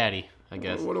our daddy, I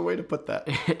guess. What a way to put that.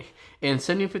 In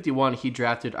 1751, he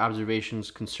drafted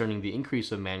observations concerning the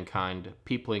increase of mankind,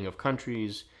 peopling of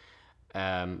countries,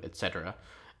 etc.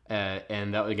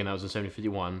 And that was in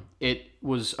 1751. It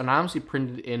was anonymously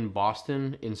printed in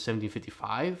Boston in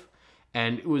 1755,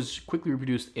 and it was quickly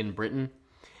reproduced in Britain.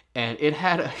 And it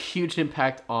had a huge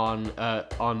impact on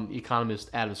economist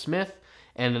Adam Smith,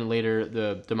 and then later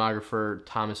the demographer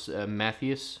Thomas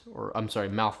Malthus.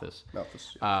 Malthus.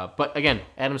 But again,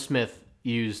 Adam Smith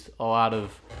used a lot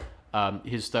of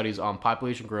his studies on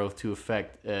population growth to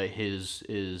affect his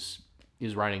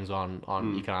writings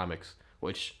on economics,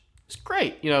 which is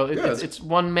great. It's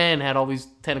one man had all these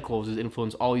tentacles that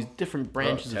influence all these different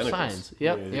branches of science.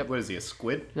 Yep. What is he, a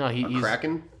squid? No, he's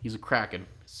kraken? He's a kraken,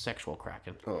 sexual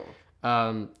kraken.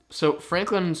 Oh. So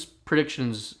Franklin's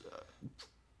predictions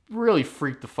really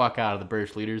freaked the fuck out of the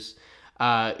British leaders.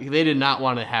 They did not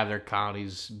want to have their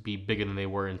colonies be bigger than they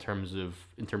were in terms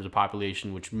of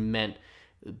population, which meant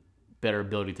better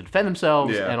ability to defend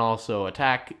themselves and also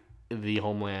attack the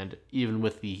homeland, even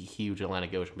with the huge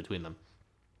Atlantic Ocean between them.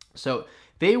 So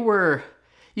they were.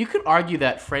 You could argue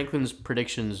that Franklin's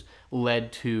predictions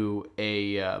led to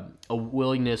a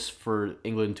willingness for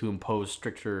England to impose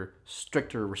stricter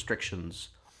restrictions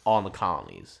on the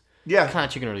colonies. Yeah, kind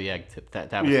of chicken or the egg type of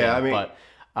thing. I mean, but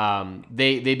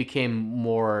they became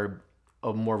more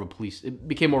of a police. It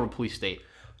became more of a police state.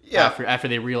 Yeah. After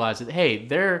they realized that, hey,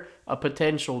 they're a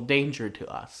potential danger to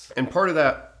us. And part of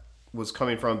that was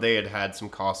coming from they had some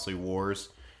costly wars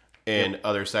in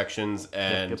other sections,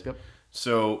 and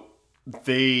so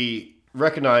they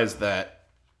recognized that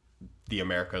the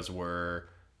Americas were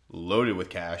loaded with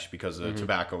cash because of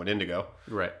tobacco and indigo.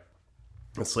 Right.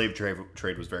 The slave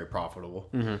trade was very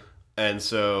profitable. And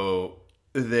so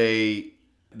they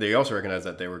also recognized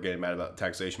that they were getting mad about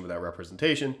taxation without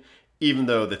representation, even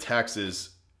though the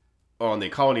taxes on the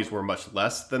colonies were much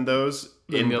less than those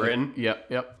in Britain.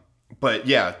 Yep. But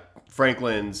yeah,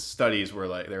 Franklin's studies were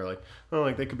like,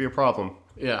 they could be a problem.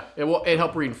 Yeah, it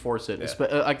helped reinforce it.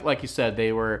 Yeah. Like you said,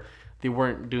 they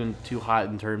weren't doing too hot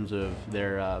in terms of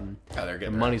their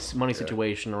money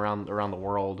situation around the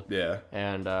world. Yeah,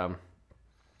 and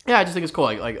I just think it's cool.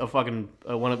 Like a fucking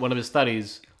one of his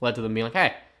studies led to them being like,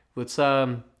 hey, let's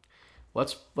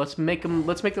make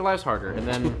their lives harder, and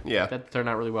then that turned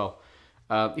out really well.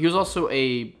 He was also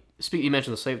you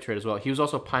mentioned the slave trade as well. He was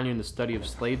also pioneering the study of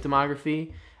slave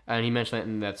demography. And he mentioned that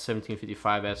in that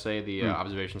 1755 essay, the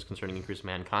observations concerning increase of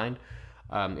mankind.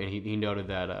 And he noted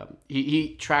that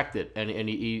he tracked it, and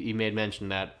he made mention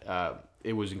that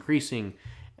it was increasing.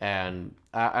 And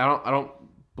I don't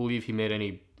believe he made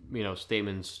any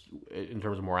statements in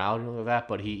terms of morality or that,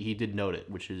 but he did note it,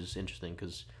 which is interesting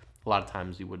because a lot of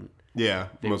times he wouldn't. Yeah,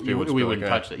 most people wouldn't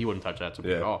touch that. He wouldn't touch that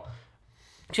at all.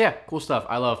 But yeah, cool stuff.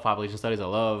 I love population studies. I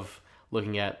love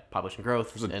looking at population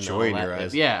growth. There's a joy in your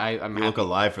eyes. Yeah, I'm you look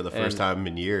alive for the first time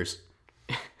in years.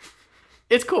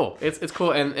 It's cool. It's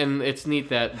cool, and it's neat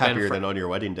that happier than on your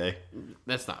wedding day.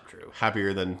 That's not true.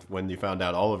 Happier than when you found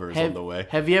out Oliver's on the way.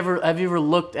 Have you ever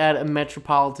looked at a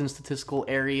metropolitan statistical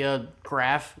area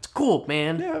graph? It's cool,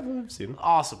 man. Yeah, I've seen them.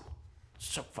 Awesome.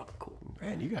 So fucking cool.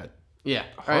 Man, you got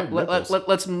All right,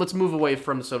 let's move away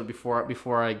from the soda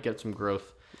before I get some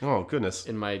growth. Oh goodness.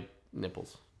 In my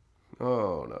nipples.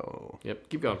 Oh no. Yep,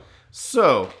 keep going.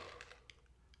 So,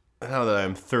 now that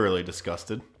I'm thoroughly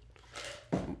disgusted.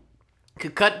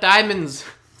 Cut diamonds.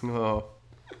 Oh.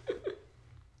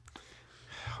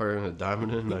 Harder than a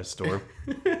diamond in a nice storm.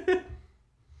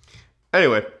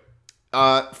 Anyway,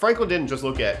 Franklin didn't just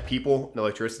look at people and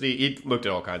electricity. He looked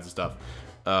at all kinds of stuff.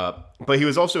 But he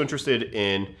was also interested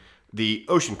in the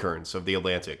ocean currents of the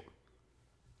Atlantic.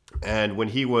 And when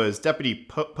he was deputy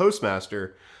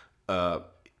postmaster,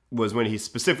 was when he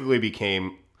specifically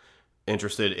became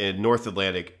interested in North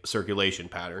Atlantic circulation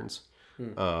patterns.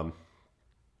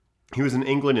 He was in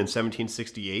England in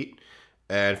 1768,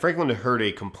 and Franklin had heard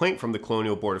a complaint from the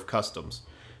Colonial Board of Customs.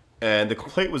 And the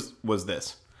complaint was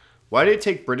this. Why did it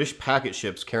take British packet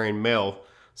ships carrying mail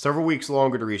several weeks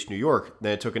longer to reach New York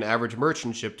than it took an average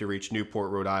merchant ship to reach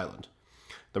Newport, Rhode Island?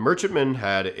 The merchantmen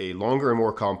had a longer and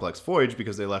more complex voyage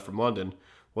because they left from London,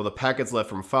 while the packets left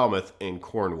from Falmouth in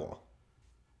Cornwall.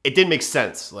 It didn't make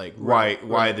sense, like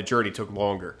why the journey took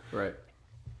longer. Right.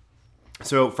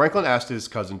 So Franklin asked his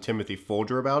cousin Timothy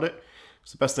Folger about it.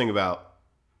 It's the best thing about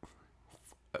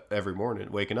every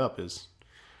morning waking up is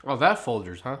that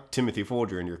Folgers, huh? Timothy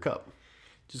Folger in your cup.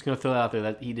 Just gonna throw that out there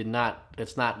that he did not.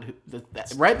 It's not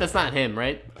right. That's not him,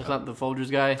 right? That's not the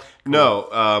Folgers guy. Cool.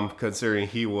 No, considering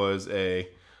he was a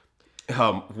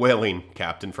whaling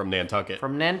captain from Nantucket.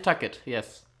 From Nantucket,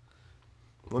 yes.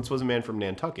 Once was a man from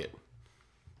Nantucket.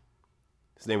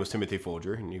 His name was Timothy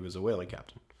Folger, and he was a whaling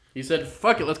captain. He said,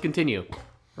 "Fuck it, let's continue."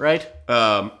 Right.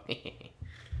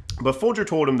 But Folger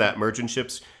told him that merchant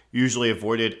ships usually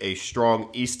avoided a strong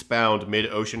eastbound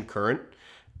mid-ocean current,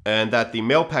 and that the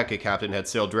mail packet captain had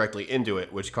sailed directly into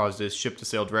it, which caused his ship to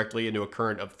sail directly into a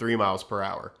current of 3 miles per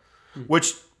hour.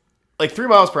 Which, like, 3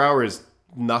 miles per hour is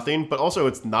nothing, but also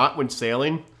it's not when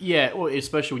sailing. Yeah, well,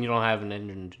 especially when you don't have an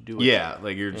engine to do it. Yeah,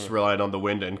 like you're just relying on the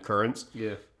wind and currents.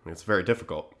 Yeah. It's very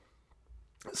difficult.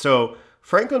 So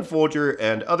Franklin Folger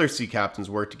and other sea captains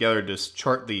worked together to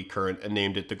chart the current and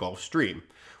named it the Gulf Stream,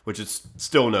 which is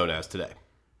still known as today.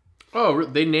 Oh,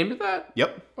 they named it that?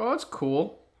 Yep. Oh, that's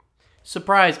cool.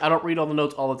 Surprise, I don't read all the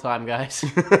notes all the time, guys.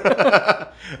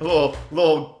 A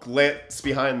little glance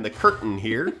behind the curtain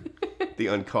here. The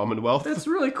Uncommon Wealth. That's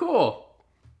really cool.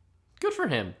 Good for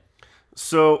him.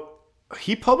 So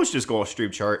he published his Gulf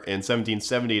Stream chart in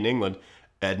 1770 in England,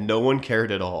 and no one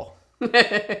cared at all.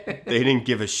 They didn't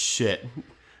give a shit.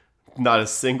 Not a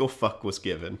single fuck was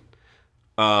given.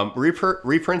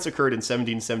 Reprints occurred in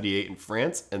 1778 in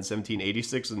France and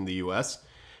 1786 in the U.S.,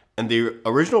 and the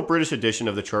original British edition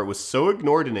of the chart was so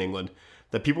ignored in England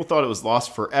that people thought it was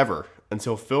lost forever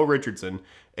until Phil Richardson,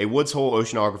 a Woods Hole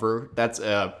oceanographer, that's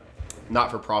a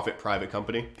not-for-profit private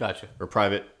company. Gotcha. Or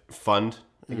private fund,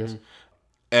 I guess.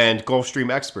 And Gulf Stream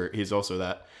expert, he's also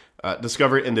that,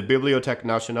 discovered in the Bibliothèque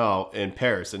Nationale in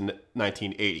Paris in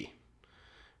 1980.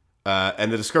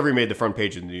 And the discovery made the front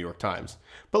page of the New York Times.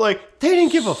 But, like, they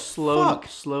didn't give a fuck.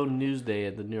 Slow news day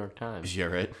at the New York Times. Yeah,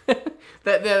 right?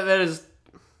 That is...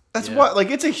 That's what,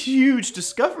 like, it's a huge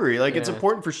discovery. Like, it's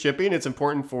important for shipping. It's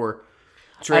important for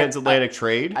transatlantic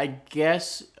trade. I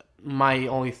guess my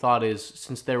only thought is,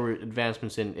 since there were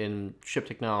advancements in ship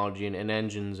technology and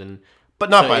engines and... But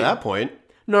not by that point.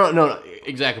 No,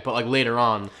 exactly. But, like, later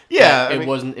on, it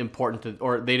wasn't important to...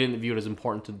 Or they didn't view it as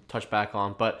important to touch back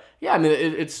on. But, yeah, I mean,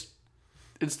 it's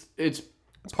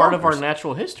part of our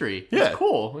natural history. Yeah. It's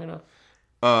cool, you know.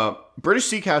 British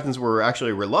sea captains were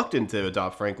actually reluctant to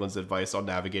adopt Franklin's advice on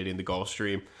navigating the Gulf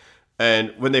Stream.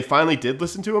 And when they finally did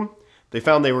listen to him, they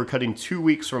found they were cutting 2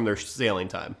 weeks from their sailing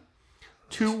time.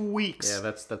 2 weeks. Yeah,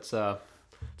 that's it's a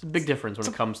big difference when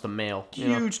it comes to mail.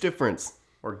 Huge difference.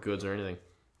 Or goods or anything.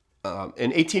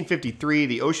 In 1853,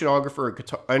 the oceanographer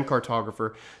and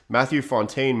cartographer Matthew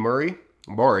Fontaine Maury,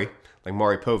 like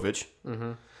Maury Povich,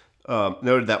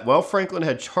 noted that while Franklin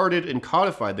had charted and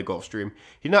codified the Gulf Stream,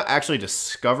 he did not actually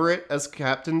discover it as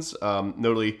captains,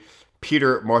 notably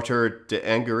Peter Martyr de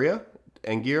Anguilla.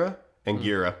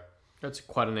 That's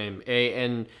quite a name.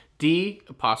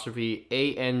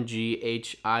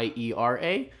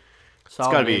 A-N-D'-A-N-G-H-I-E-R-A. It's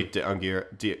got to be de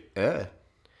Anguilla.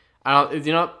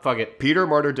 Fuck it. Peter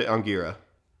Martyr de Anguilla.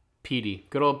 PD.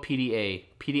 Good old PDA.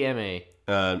 PDMA.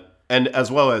 And as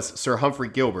well as Sir Humphrey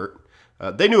Gilbert.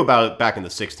 They knew about it back in the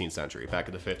 16th century, back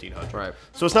in the 1500s. Right.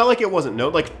 So it's not like it wasn't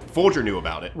known. Like, Folger knew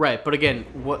about it. Right, but again,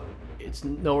 it's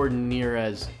nowhere near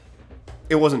as...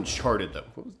 It wasn't charted, though.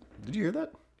 Did you hear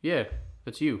that? Yeah,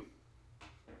 that's you.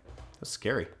 That's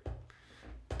scary.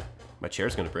 My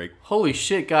chair's gonna break. Holy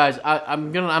shit, guys!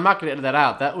 I'm not gonna edit that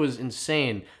out. That was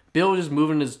insane. Bill was just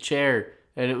moving his chair,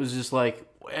 and it was just like,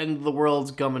 and the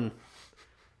world's coming.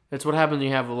 That's what happens when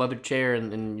you have a leather chair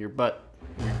in your butt,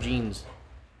 your jeans.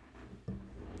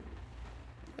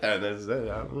 And that's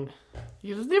it.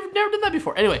 You've never done that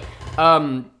before. Anyway,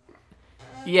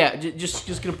 yeah,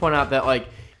 just gonna point out that, like,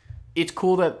 it's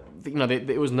cool that, you know,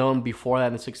 it was known before that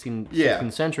in the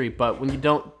 16th century, but when you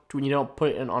don't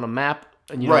put it on a map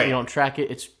and you don't track it,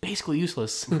 it's basically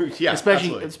useless. Yeah,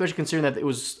 especially considering that it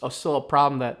was still a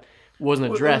problem that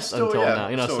wasn't addressed until now.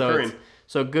 You know,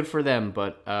 so good for them.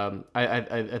 But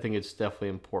I think it's definitely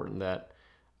important that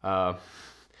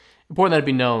it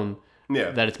be known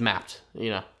that it's mapped. You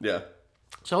know. Yeah.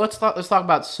 So let's talk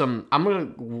about some. I'm gonna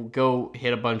go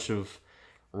hit a bunch of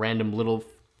random little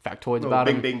factoids about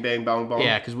him. Bing, bang, bong, bong.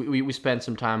 Yeah, because we spent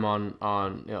some time on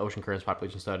ocean currents,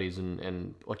 population studies,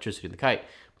 and electricity in the kite.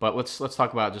 But let's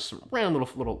talk about just some random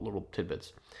little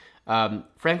tidbits.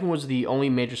 Franklin was the only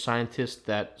major scientist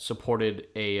that supported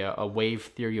a wave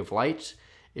theory of light.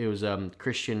 It was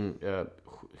Christian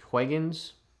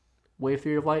Huygens wave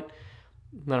theory of light.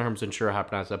 Not 100% sure how to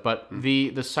pronounce that, but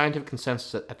the scientific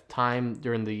consensus at the time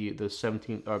during the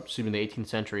 18th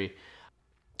century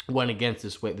went against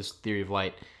this theory of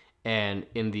light. And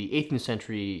in the 18th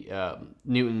century,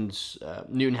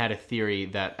 Newton had a theory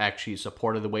that actually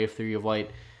supported the wave theory of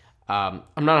light. I'm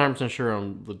not 100% sure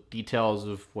on the details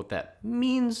of what that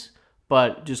means,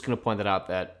 but just going to point that out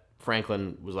that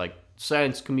Franklin was like,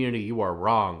 science community, you are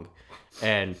wrong.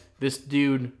 And this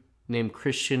dude named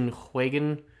Christian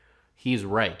Huygens, he's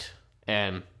right.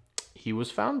 And he was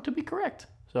found to be correct.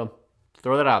 So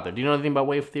throw that out there. Do you know anything about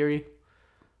wave theory?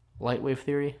 Light wave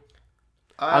theory?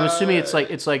 I'm assuming it's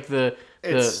like the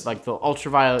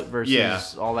ultraviolet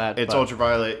versus all that. It's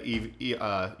ultraviolet,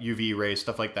 UV rays,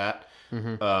 stuff like that.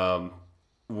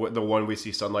 Mm-hmm. The one we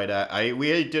see sunlight at.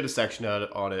 We did a section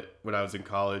on it when I was in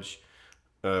college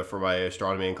for my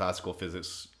astronomy and classical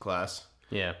physics class.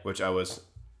 Yeah, which I was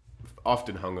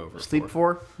often hungover. Sleep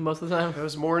for most of the time. It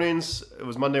was mornings. It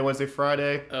was Monday, Wednesday,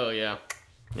 Friday. Oh yeah.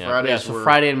 Fridays. So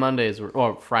Friday and Mondays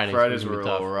were Fridays were a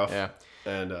little rough. Yeah.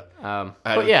 And I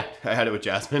had it with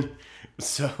Jasmine.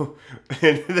 So,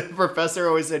 and the professor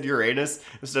always said Uranus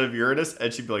instead of Uranus,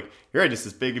 and she'd be like, Uranus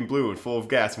is big and blue and full of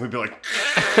gas, and we'd be like,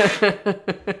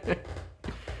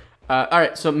 all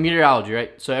right. So meteorology,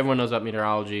 right? So everyone knows about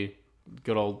meteorology.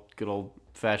 Good old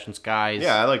fashioned skies.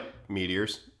 Yeah, I like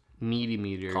meteors. Meaty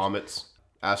meteors. Comets,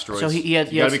 asteroids. So you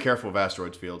gotta be careful of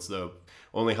asteroids fields, though.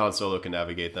 Only Han Solo can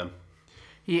navigate them.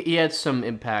 He had some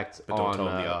impact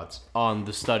on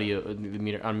the study of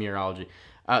meteorology.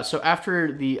 So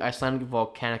after the Icelandic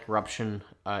volcanic eruption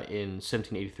in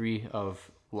 1783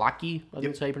 of Laki, I think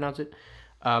that's how you pronounce it,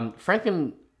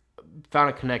 Franklin found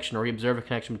a connection, or he observed a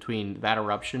connection between that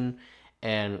eruption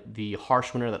and the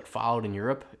harsh winter that followed in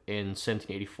Europe in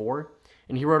 1784.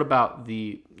 And he wrote about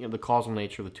the causal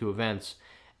nature of the two events.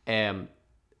 And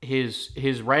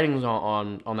his writings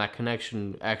on that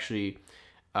connection actually.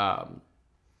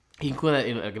 He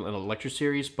included that in a lecture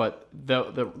series, but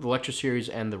the lecture series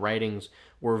and the writings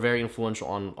were very influential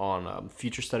on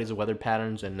future studies of weather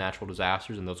patterns and natural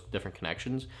disasters and those different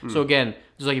connections. So again,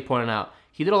 just like you pointed out,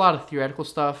 he did a lot of theoretical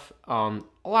stuff, a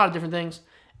lot of different things,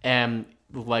 and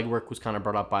the legwork was kind of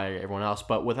brought up by everyone else.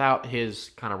 But without his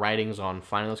kind of writings on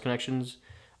finding those connections,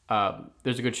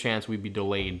 there's a good chance we'd be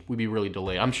delayed. We'd be really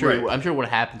delayed. I'm sure it would have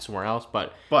happened somewhere else,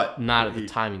 but not at the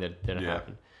timing that it didn't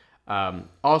happen.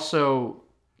 Also,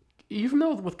 are you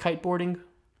familiar with kiteboarding?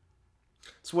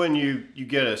 It's when you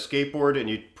get a skateboard and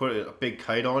you put a big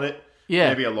kite on it. Yeah.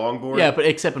 Maybe a longboard. Yeah, but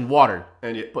except in water.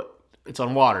 But it's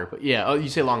on water. But yeah, you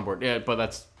say longboard. Yeah, but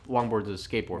that's longboard's a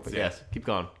skateboard. But yes, keep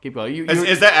going.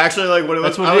 Is that actually like what it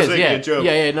was? That's what it is. Making a joke.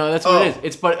 Yeah. No, that's what it is.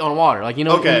 It's but on water. Like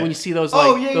when you see those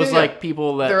like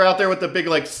people that they're out there with the big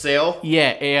like sail. Yeah,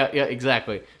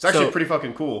 exactly. It's actually pretty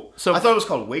fucking cool. So I thought it was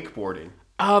called wakeboarding.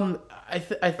 I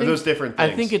think are those different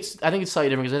things? I think it's slightly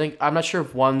different because I'm not sure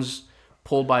if one's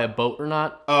pulled by a boat or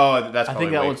not. Oh, that's I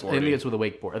think that one's. I think it's with a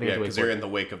wakeboard. I think because they're in the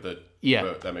wake of the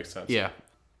boat. That makes sense. Yeah.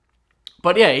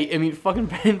 But yeah, I mean, fucking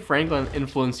Ben Franklin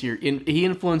influenced your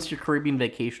Caribbean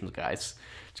vacations, guys.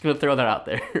 Just gonna throw that out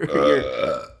there.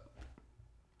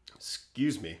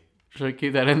 Excuse me. Should I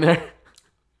keep that in there?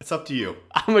 It's up to you.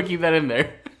 I'm gonna keep that in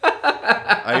there.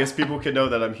 I guess people can know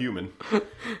that I'm human,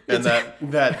 and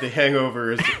that the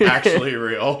hangover is actually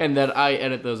real, and that I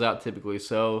edit those out typically.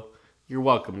 So you're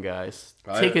welcome, guys.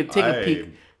 Take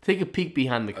a peek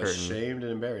behind the curtain. Ashamed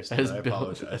and embarrassed. I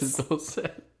apologize. As Bill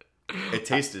said, it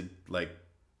tasted like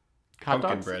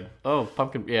pumpkin bread. Oh,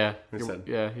 pumpkin! Yeah,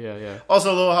 yeah.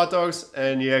 Also, little hot dogs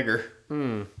and Jaeger.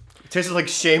 It tasted like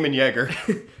shame and Jaeger.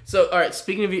 So, all right.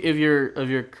 Speaking of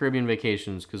your Caribbean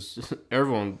vacations, because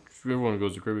everyone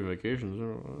goes to Caribbean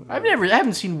vacations. I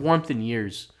haven't seen warmth in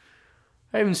years.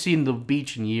 I haven't seen the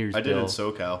beach in years. I did in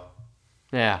SoCal.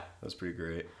 Yeah, that's pretty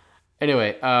great.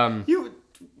 Anyway, have you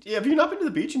not been to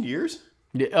the beach in years?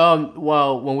 Yeah,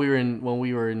 well, when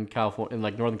we were in California, in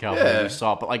like Northern California, we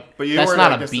saw it, but that's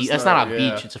not a beach. That's not a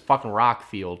beach. It's a fucking rock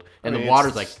field, and the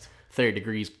water's like 30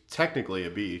 degrees. Technically a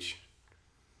beach.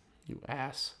 You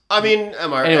ass. I mean,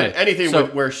 anything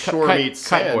where shore meets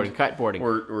sand. Kiteboarding.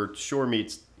 Or shore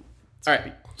meets. All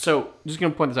right. So, just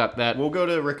going to point this out that we'll go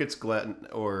to Ricketts Glen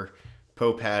or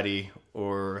Poe Patty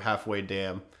or Halfway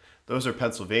Dam. Those are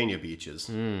Pennsylvania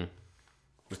beaches.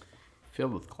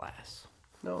 Filled with class.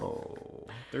 No,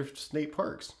 they're state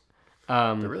parks.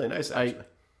 They're really nice, actually.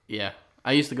 Yeah,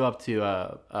 I used to go up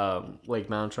to Lake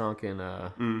Mount Trunk in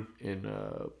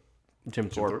Jim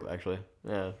Thorpe, actually.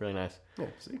 Yeah, it's really nice. Yeah,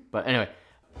 see? But anyway,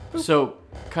 so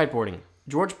kiteboarding.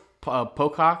 George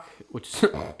Pocock, which is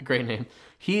a great name,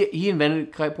 he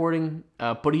invented kiteboarding,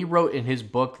 but he wrote in his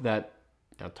book that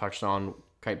touched on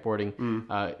kiteboarding.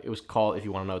 It was called, if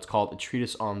you want to know, it's called A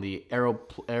Treatise on the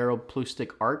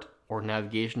Aeroplustic Art or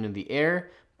Navigation in the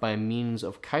Air by Means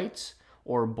of Kites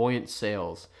or Buoyant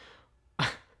Sails.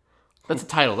 That's a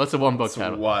title. That's a one-book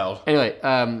title. Wild. Anyway,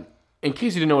 in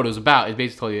case you didn't know what it was about, it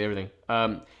basically tells you everything.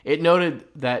 It noted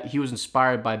that he was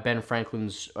inspired by Ben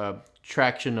Franklin's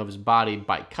traction of his body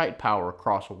by kite power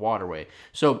across a waterway.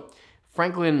 So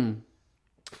Franklin,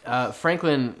 let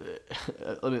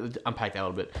me unpack that a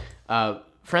little bit.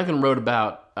 Franklin wrote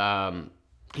about,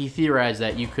 he theorized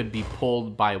that you could be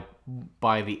pulled by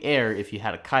the air if you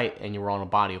had a kite and you were on a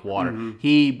body of water.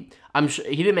 I'm sure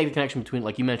he didn't make the connection between,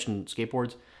 like you mentioned,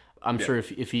 skateboards. I'm sure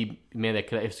if he made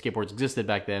that, if skateboards existed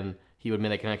back then, he would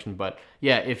make that connection. But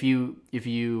yeah, he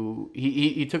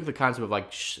took the concept of like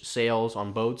sails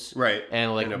on boats, right?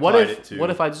 And like, and what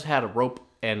if I just had a rope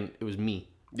and it was me?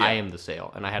 Yeah. I am the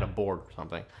sail, and I had a board or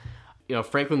something.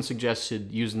 Franklin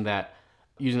suggested using that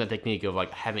technique of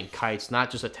like having kites,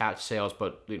 not just attached sails,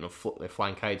 but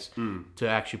flying kites to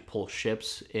actually pull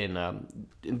ships in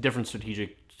different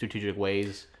strategic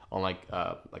ways on like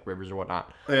rivers or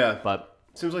whatnot. Yeah, but.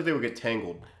 Seems like they would get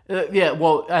tangled. Yeah,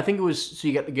 well, I think it was so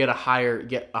you get a higher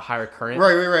current.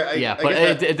 Right. But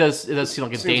it does seem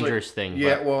like a dangerous thing.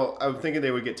 Yeah, but. well, I'm thinking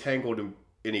they would get tangled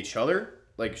in each other,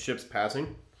 like ships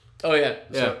passing. Oh yeah.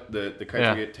 So the kites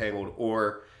would get tangled,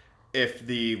 or if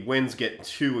the winds get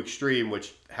too extreme,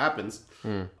 which happens.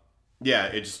 Yeah,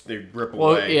 they rip away.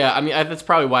 Well, yeah, I mean that's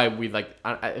probably why we like.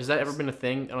 Has that ever been a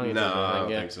thing? I don't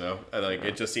think so.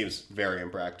 It just seems very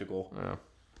impractical. Yeah.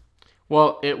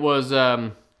 Well, it was.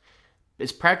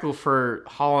 It's practical for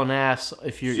hauling ass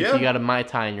if you got a Mai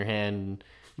Tai in your hand.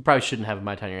 You probably shouldn't have a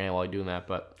Mai Tai in your hand while you're doing that,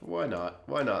 but why not?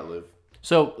 Why not live?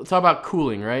 So let's talk about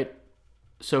cooling, right?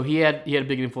 So he had a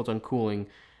big influence on cooling,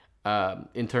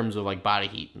 in terms of like body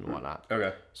heat and whatnot.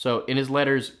 Okay. So in his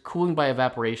letters, Cooling by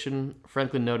Evaporation,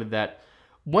 Franklin noted that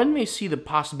one may see the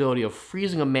possibility of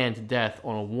freezing a man to death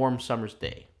on a warm summer's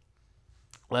day.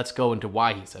 Let's go into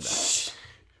why he said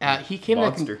that. He came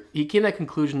to that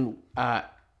conclusion.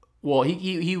 Well,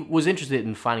 he was interested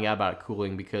in finding out about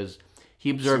cooling because he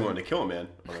observed. He wanted to kill a man.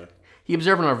 He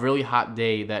observed on a really hot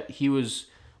day that he was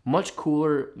much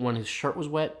cooler when his shirt was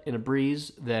wet in a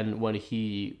breeze than when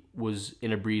he was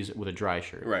in a breeze with a dry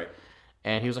shirt. Right.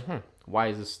 And he was like, why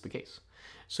is this the case?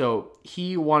 So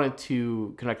he wanted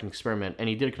to conduct an experiment, and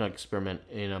he did conduct an experiment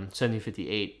in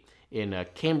 1758 in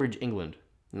Cambridge, England.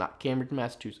 Not Cambridge,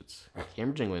 Massachusetts.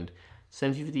 Cambridge, England.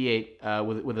 1758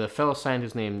 with a fellow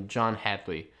scientist named John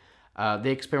Hadley.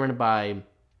 They experimented by...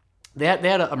 They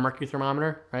had a mercury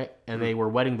thermometer, right? And they were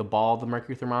wetting the ball of the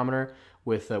mercury thermometer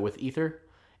with ether.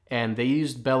 And they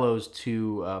used bellows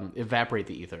to evaporate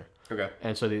the ether. Okay.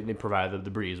 And so they provided the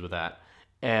breeze with that.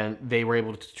 And they were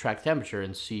able to track temperature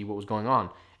and see what was going on.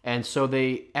 And so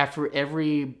they, after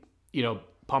every,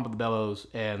 pump of the bellows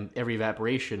and every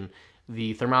evaporation,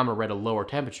 the thermometer read a lower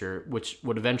temperature, which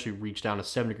would eventually reach down to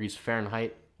 7 degrees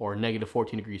Fahrenheit or negative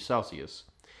 14 degrees Celsius.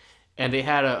 And they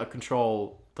had a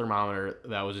control thermometer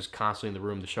that was just constantly in the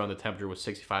room to show the temperature was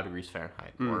 65 degrees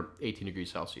Fahrenheit or 18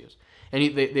 degrees Celsius.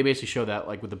 And they basically show that,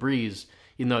 like with the breeze,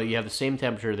 you have the same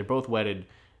temperature, they're both wetted,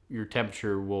 your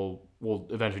temperature will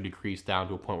eventually decrease down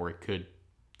to a point where it could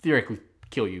theoretically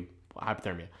kill you,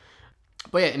 hypothermia.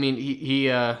 But yeah, I mean,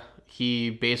 he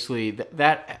basically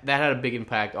that had a big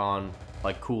impact on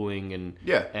like cooling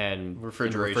and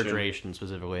refrigeration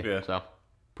specifically. Yeah. So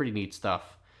pretty neat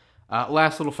stuff.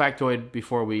 Last little factoid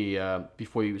before we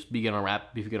begin our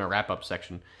wrap up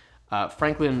section.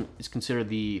 Franklin is considered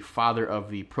the father of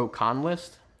the pro-con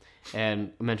list,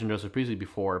 and I mentioned Joseph Priestley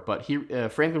before, but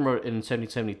Franklin wrote in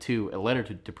 1772 a letter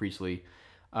to Priestley,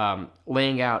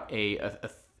 laying out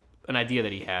an idea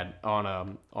that he had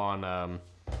on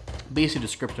basically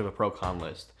descriptive of a pro-con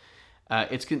list.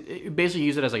 It basically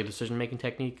use it as like a decision-making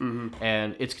technique,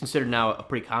 and it's considered now a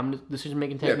pretty common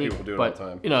decision-making technique. Yeah, people do it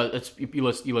all the time.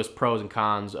 You list pros and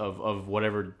cons of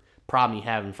whatever problem you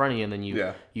have in front of you, and then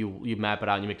you map it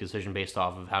out and you make a decision based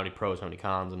off of how many pros, how many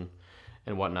cons,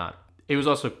 and whatnot. It was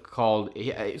also called,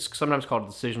 it's sometimes called a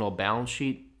decisional balance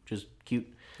sheet, which is cute.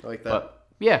 I like that. But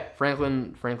yeah,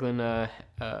 Franklin.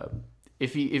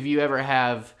 If you ever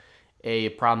have a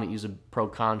problem that you use a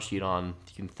pro-con sheet on,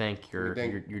 you can thank your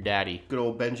daddy. Good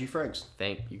old Benji Franks.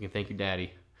 You can thank your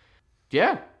daddy.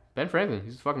 Yeah, Ben Franklin.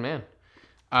 He's a fucking man.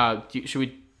 Should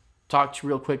we talk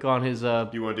real quick on his. Do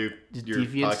you want to do your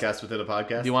deviants? podcast within a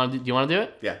podcast? Do you want to do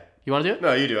it? Yeah. You want to do it?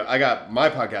 No, you do it. I got my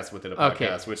podcast within a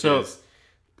podcast, which is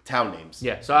town names.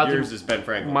 Yeah. So yours is Ben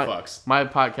Franklin Fucks. My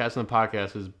podcast and the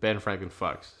podcast is Ben Franklin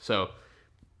Fucks. So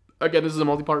again, this is a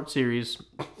multi-part series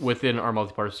within our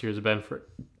multi-part series of Ben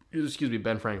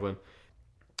Franklin.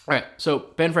 All right. So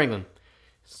Ben Franklin,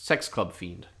 sex club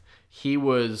fiend. He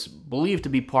was believed to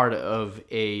be part of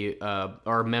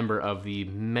or a member of the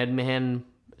Medmenham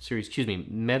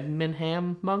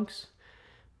monks,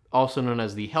 also known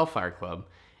as the Hellfire Club.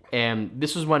 And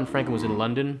this was when Franklin was in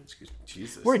London. Excuse me,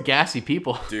 Jesus. We're gassy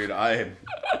people. Dude, I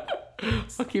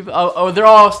am... they're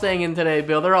all staying in today,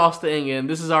 Bill. They're all staying in.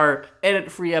 This is our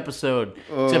edit-free episode.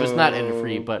 Except it's not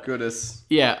edit-free, but... goodness.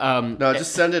 Yeah. No,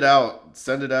 just send it out.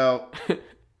 Send it out.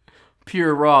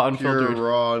 Pure, raw, unfiltered. Pure,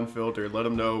 raw, unfiltered. Let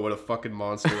them know what a fucking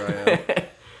monster I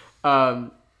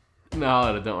am.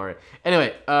 No, don't worry.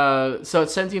 Anyway, so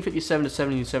it's 1757 to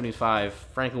 1775.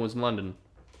 Franklin was in London.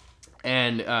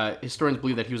 And historians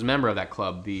believe that he was a member of that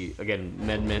club, the, again,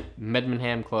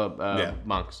 Medmenham Club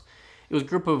monks. It was a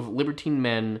group of libertine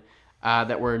men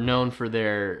that were known for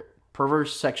their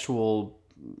perverse sexual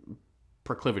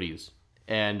proclivities.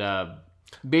 And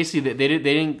basically, they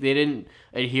didn't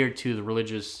adhere to the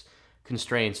religious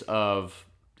constraints of,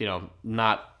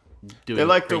 not doing they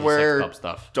like to crazy wear sex club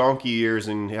stuff. Donkey ears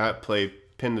and play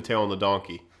pin the tail on the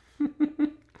donkey.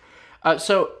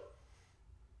 So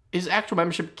his actual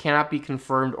membership cannot be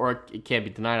confirmed or it can't be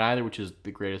denied either, which is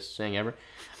the greatest saying ever.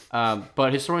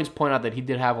 But historians point out that he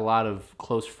did have a lot of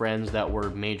close friends that were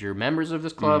major members of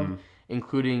this club,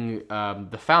 including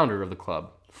the founder of the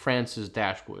club, Francis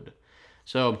Dashwood.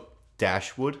 So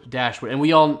Dashwood? And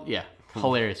we all,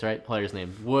 hilarious, right? Hilarious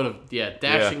name.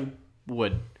 Dashing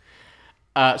Wood.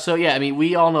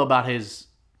 We all know about his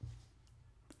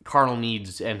carnal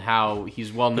needs and how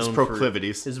he's well known. His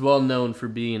proclivities. Is well known for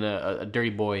being a dirty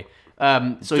boy.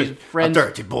 So he's friends. A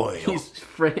dirty boy.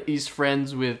 He's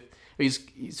friends with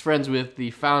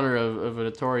the founder of a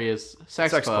notorious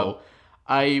sex club.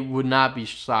 I would not be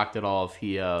shocked at all if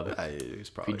he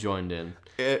joined in.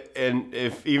 And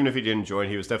even if he didn't join,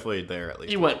 he was definitely there at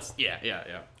least. He went. Yeah.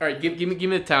 All right, give me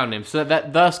the town name. So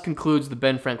that thus concludes the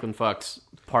Ben Franklin Fucks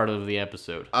part of the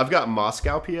episode. I've got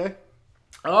Moscow, PA.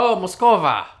 Oh,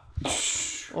 Moskova.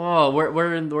 Oh,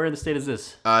 where in the state is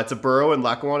this? It's a borough in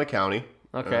Lackawanna County.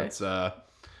 Okay. It's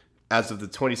as of the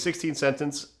 2016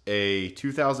 census, a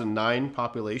 2009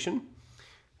 population,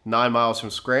 9 miles from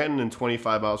Scranton and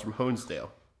 25 miles from Honesdale.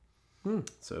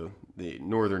 So the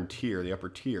northern tier, the upper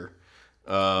tier.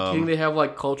 Do you think they have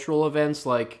like cultural events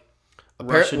like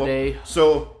Russia Day?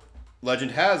 So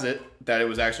legend has it that it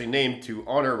was actually named to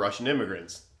honor Russian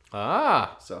immigrants.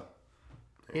 Ah. So.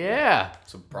 Yeah.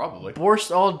 So probably.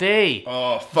 Borscht all day.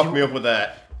 Oh, fuck me up with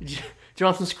that. Do you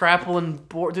want some scrapple and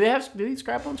borscht? Do they eat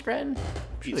scrapple in Scranton?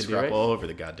 Eat scrapple all over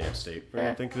the goddamn state. What do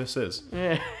you think this is?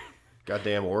 Yeah.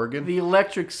 Goddamn Oregon? The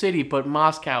Electric City, but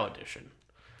Moscow edition.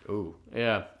 Ooh.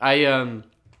 Yeah. I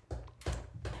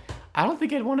don't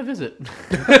think I'd want to visit. You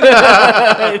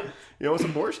know what's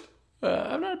some borscht?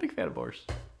 I'm not a big fan of borscht.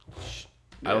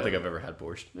 I don't think I've ever had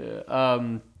borscht. Yeah.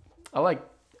 I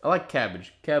like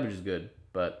cabbage. Cabbage is good,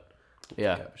 but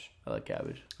yeah, Cabbage. I like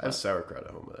cabbage. I have sauerkraut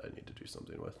at home that I need to do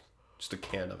something with. Just a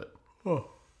can of it.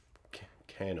 Oh.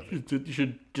 Can of it. You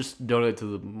should just donate to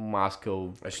the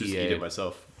Moscow. I should PA. just eat it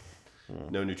myself.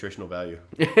 No nutritional value.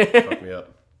 Fuck me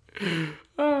up.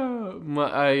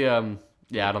 I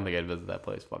don't think I'd visit that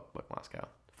place. Fuck Moscow.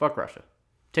 Fuck Russia.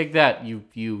 Take that,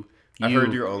 you. I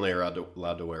heard you're only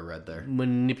allowed to wear red there.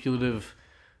 Manipulative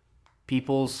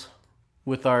peoples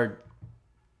with our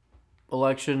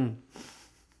election.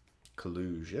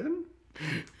 Collusion?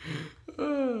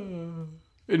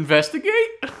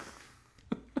 Investigate?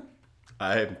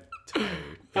 I'm tired.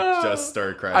 It just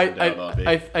started crashing down on me.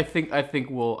 I think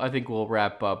we'll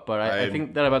wrap up, but I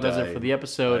think that about does it for the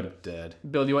episode. I'm dead.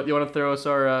 Bill, do you want to throw us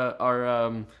our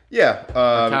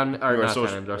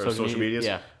social medias?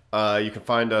 Yeah. You can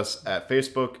find us at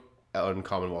Facebook at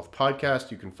Uncommonwealth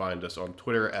Podcast. You can find us on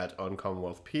Twitter at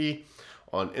UncommonwealthP,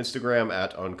 on Instagram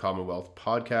at Uncommonwealth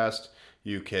Podcast.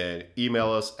 You can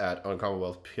email us at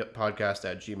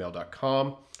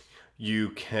uncommonwealthpodcast@gmail.com. You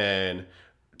can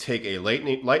take a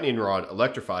lightning rod,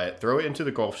 electrify it, throw it into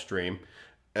the Gulf Stream,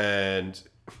 and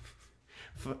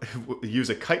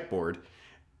use a kiteboard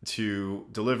to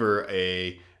deliver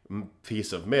a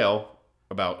piece of mail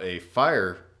about a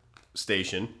fire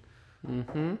station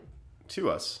to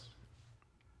us.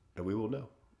 And we will know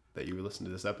that you listened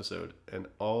to this episode and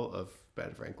all of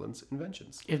Ben Franklin's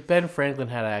inventions. If Ben Franklin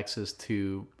had access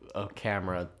to a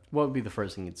camera, what would be the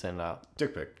first thing he'd send out?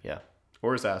 Dick pic. Yeah.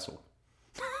 Or his asshole.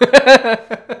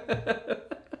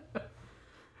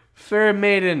 Fair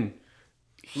maiden,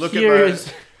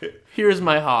 here's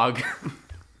my hog.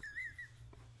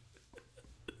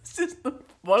 This is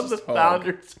one of the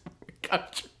founders of the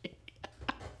country.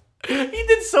 He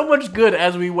did so much good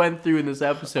as we went through in this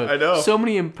episode. I know. So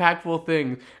many impactful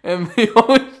things. And the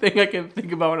only thing I can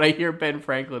think about when I hear Ben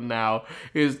Franklin now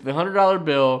is the $100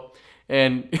 bill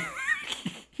and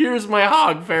here's my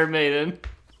hog, fair maiden.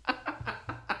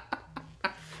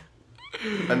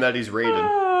 And that he's raiding.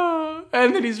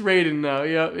 And then he's raiding now.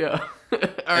 Yeah. All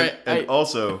right. And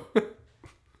also...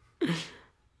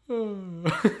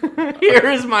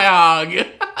 Here is my hog.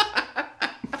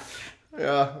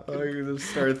 Yeah, I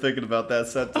just started thinking about that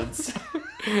sentence.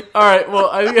 All right, well,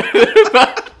 I'm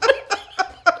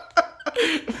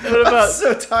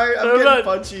so tired. I'm getting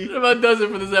punchy. That about does it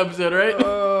for this episode, right?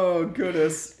 Oh,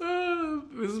 goodness.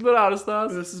 This has been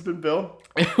Anastas. This has been Bill.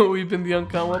 We've been the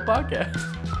Uncommon Podcast.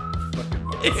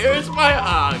 Here's my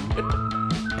hog.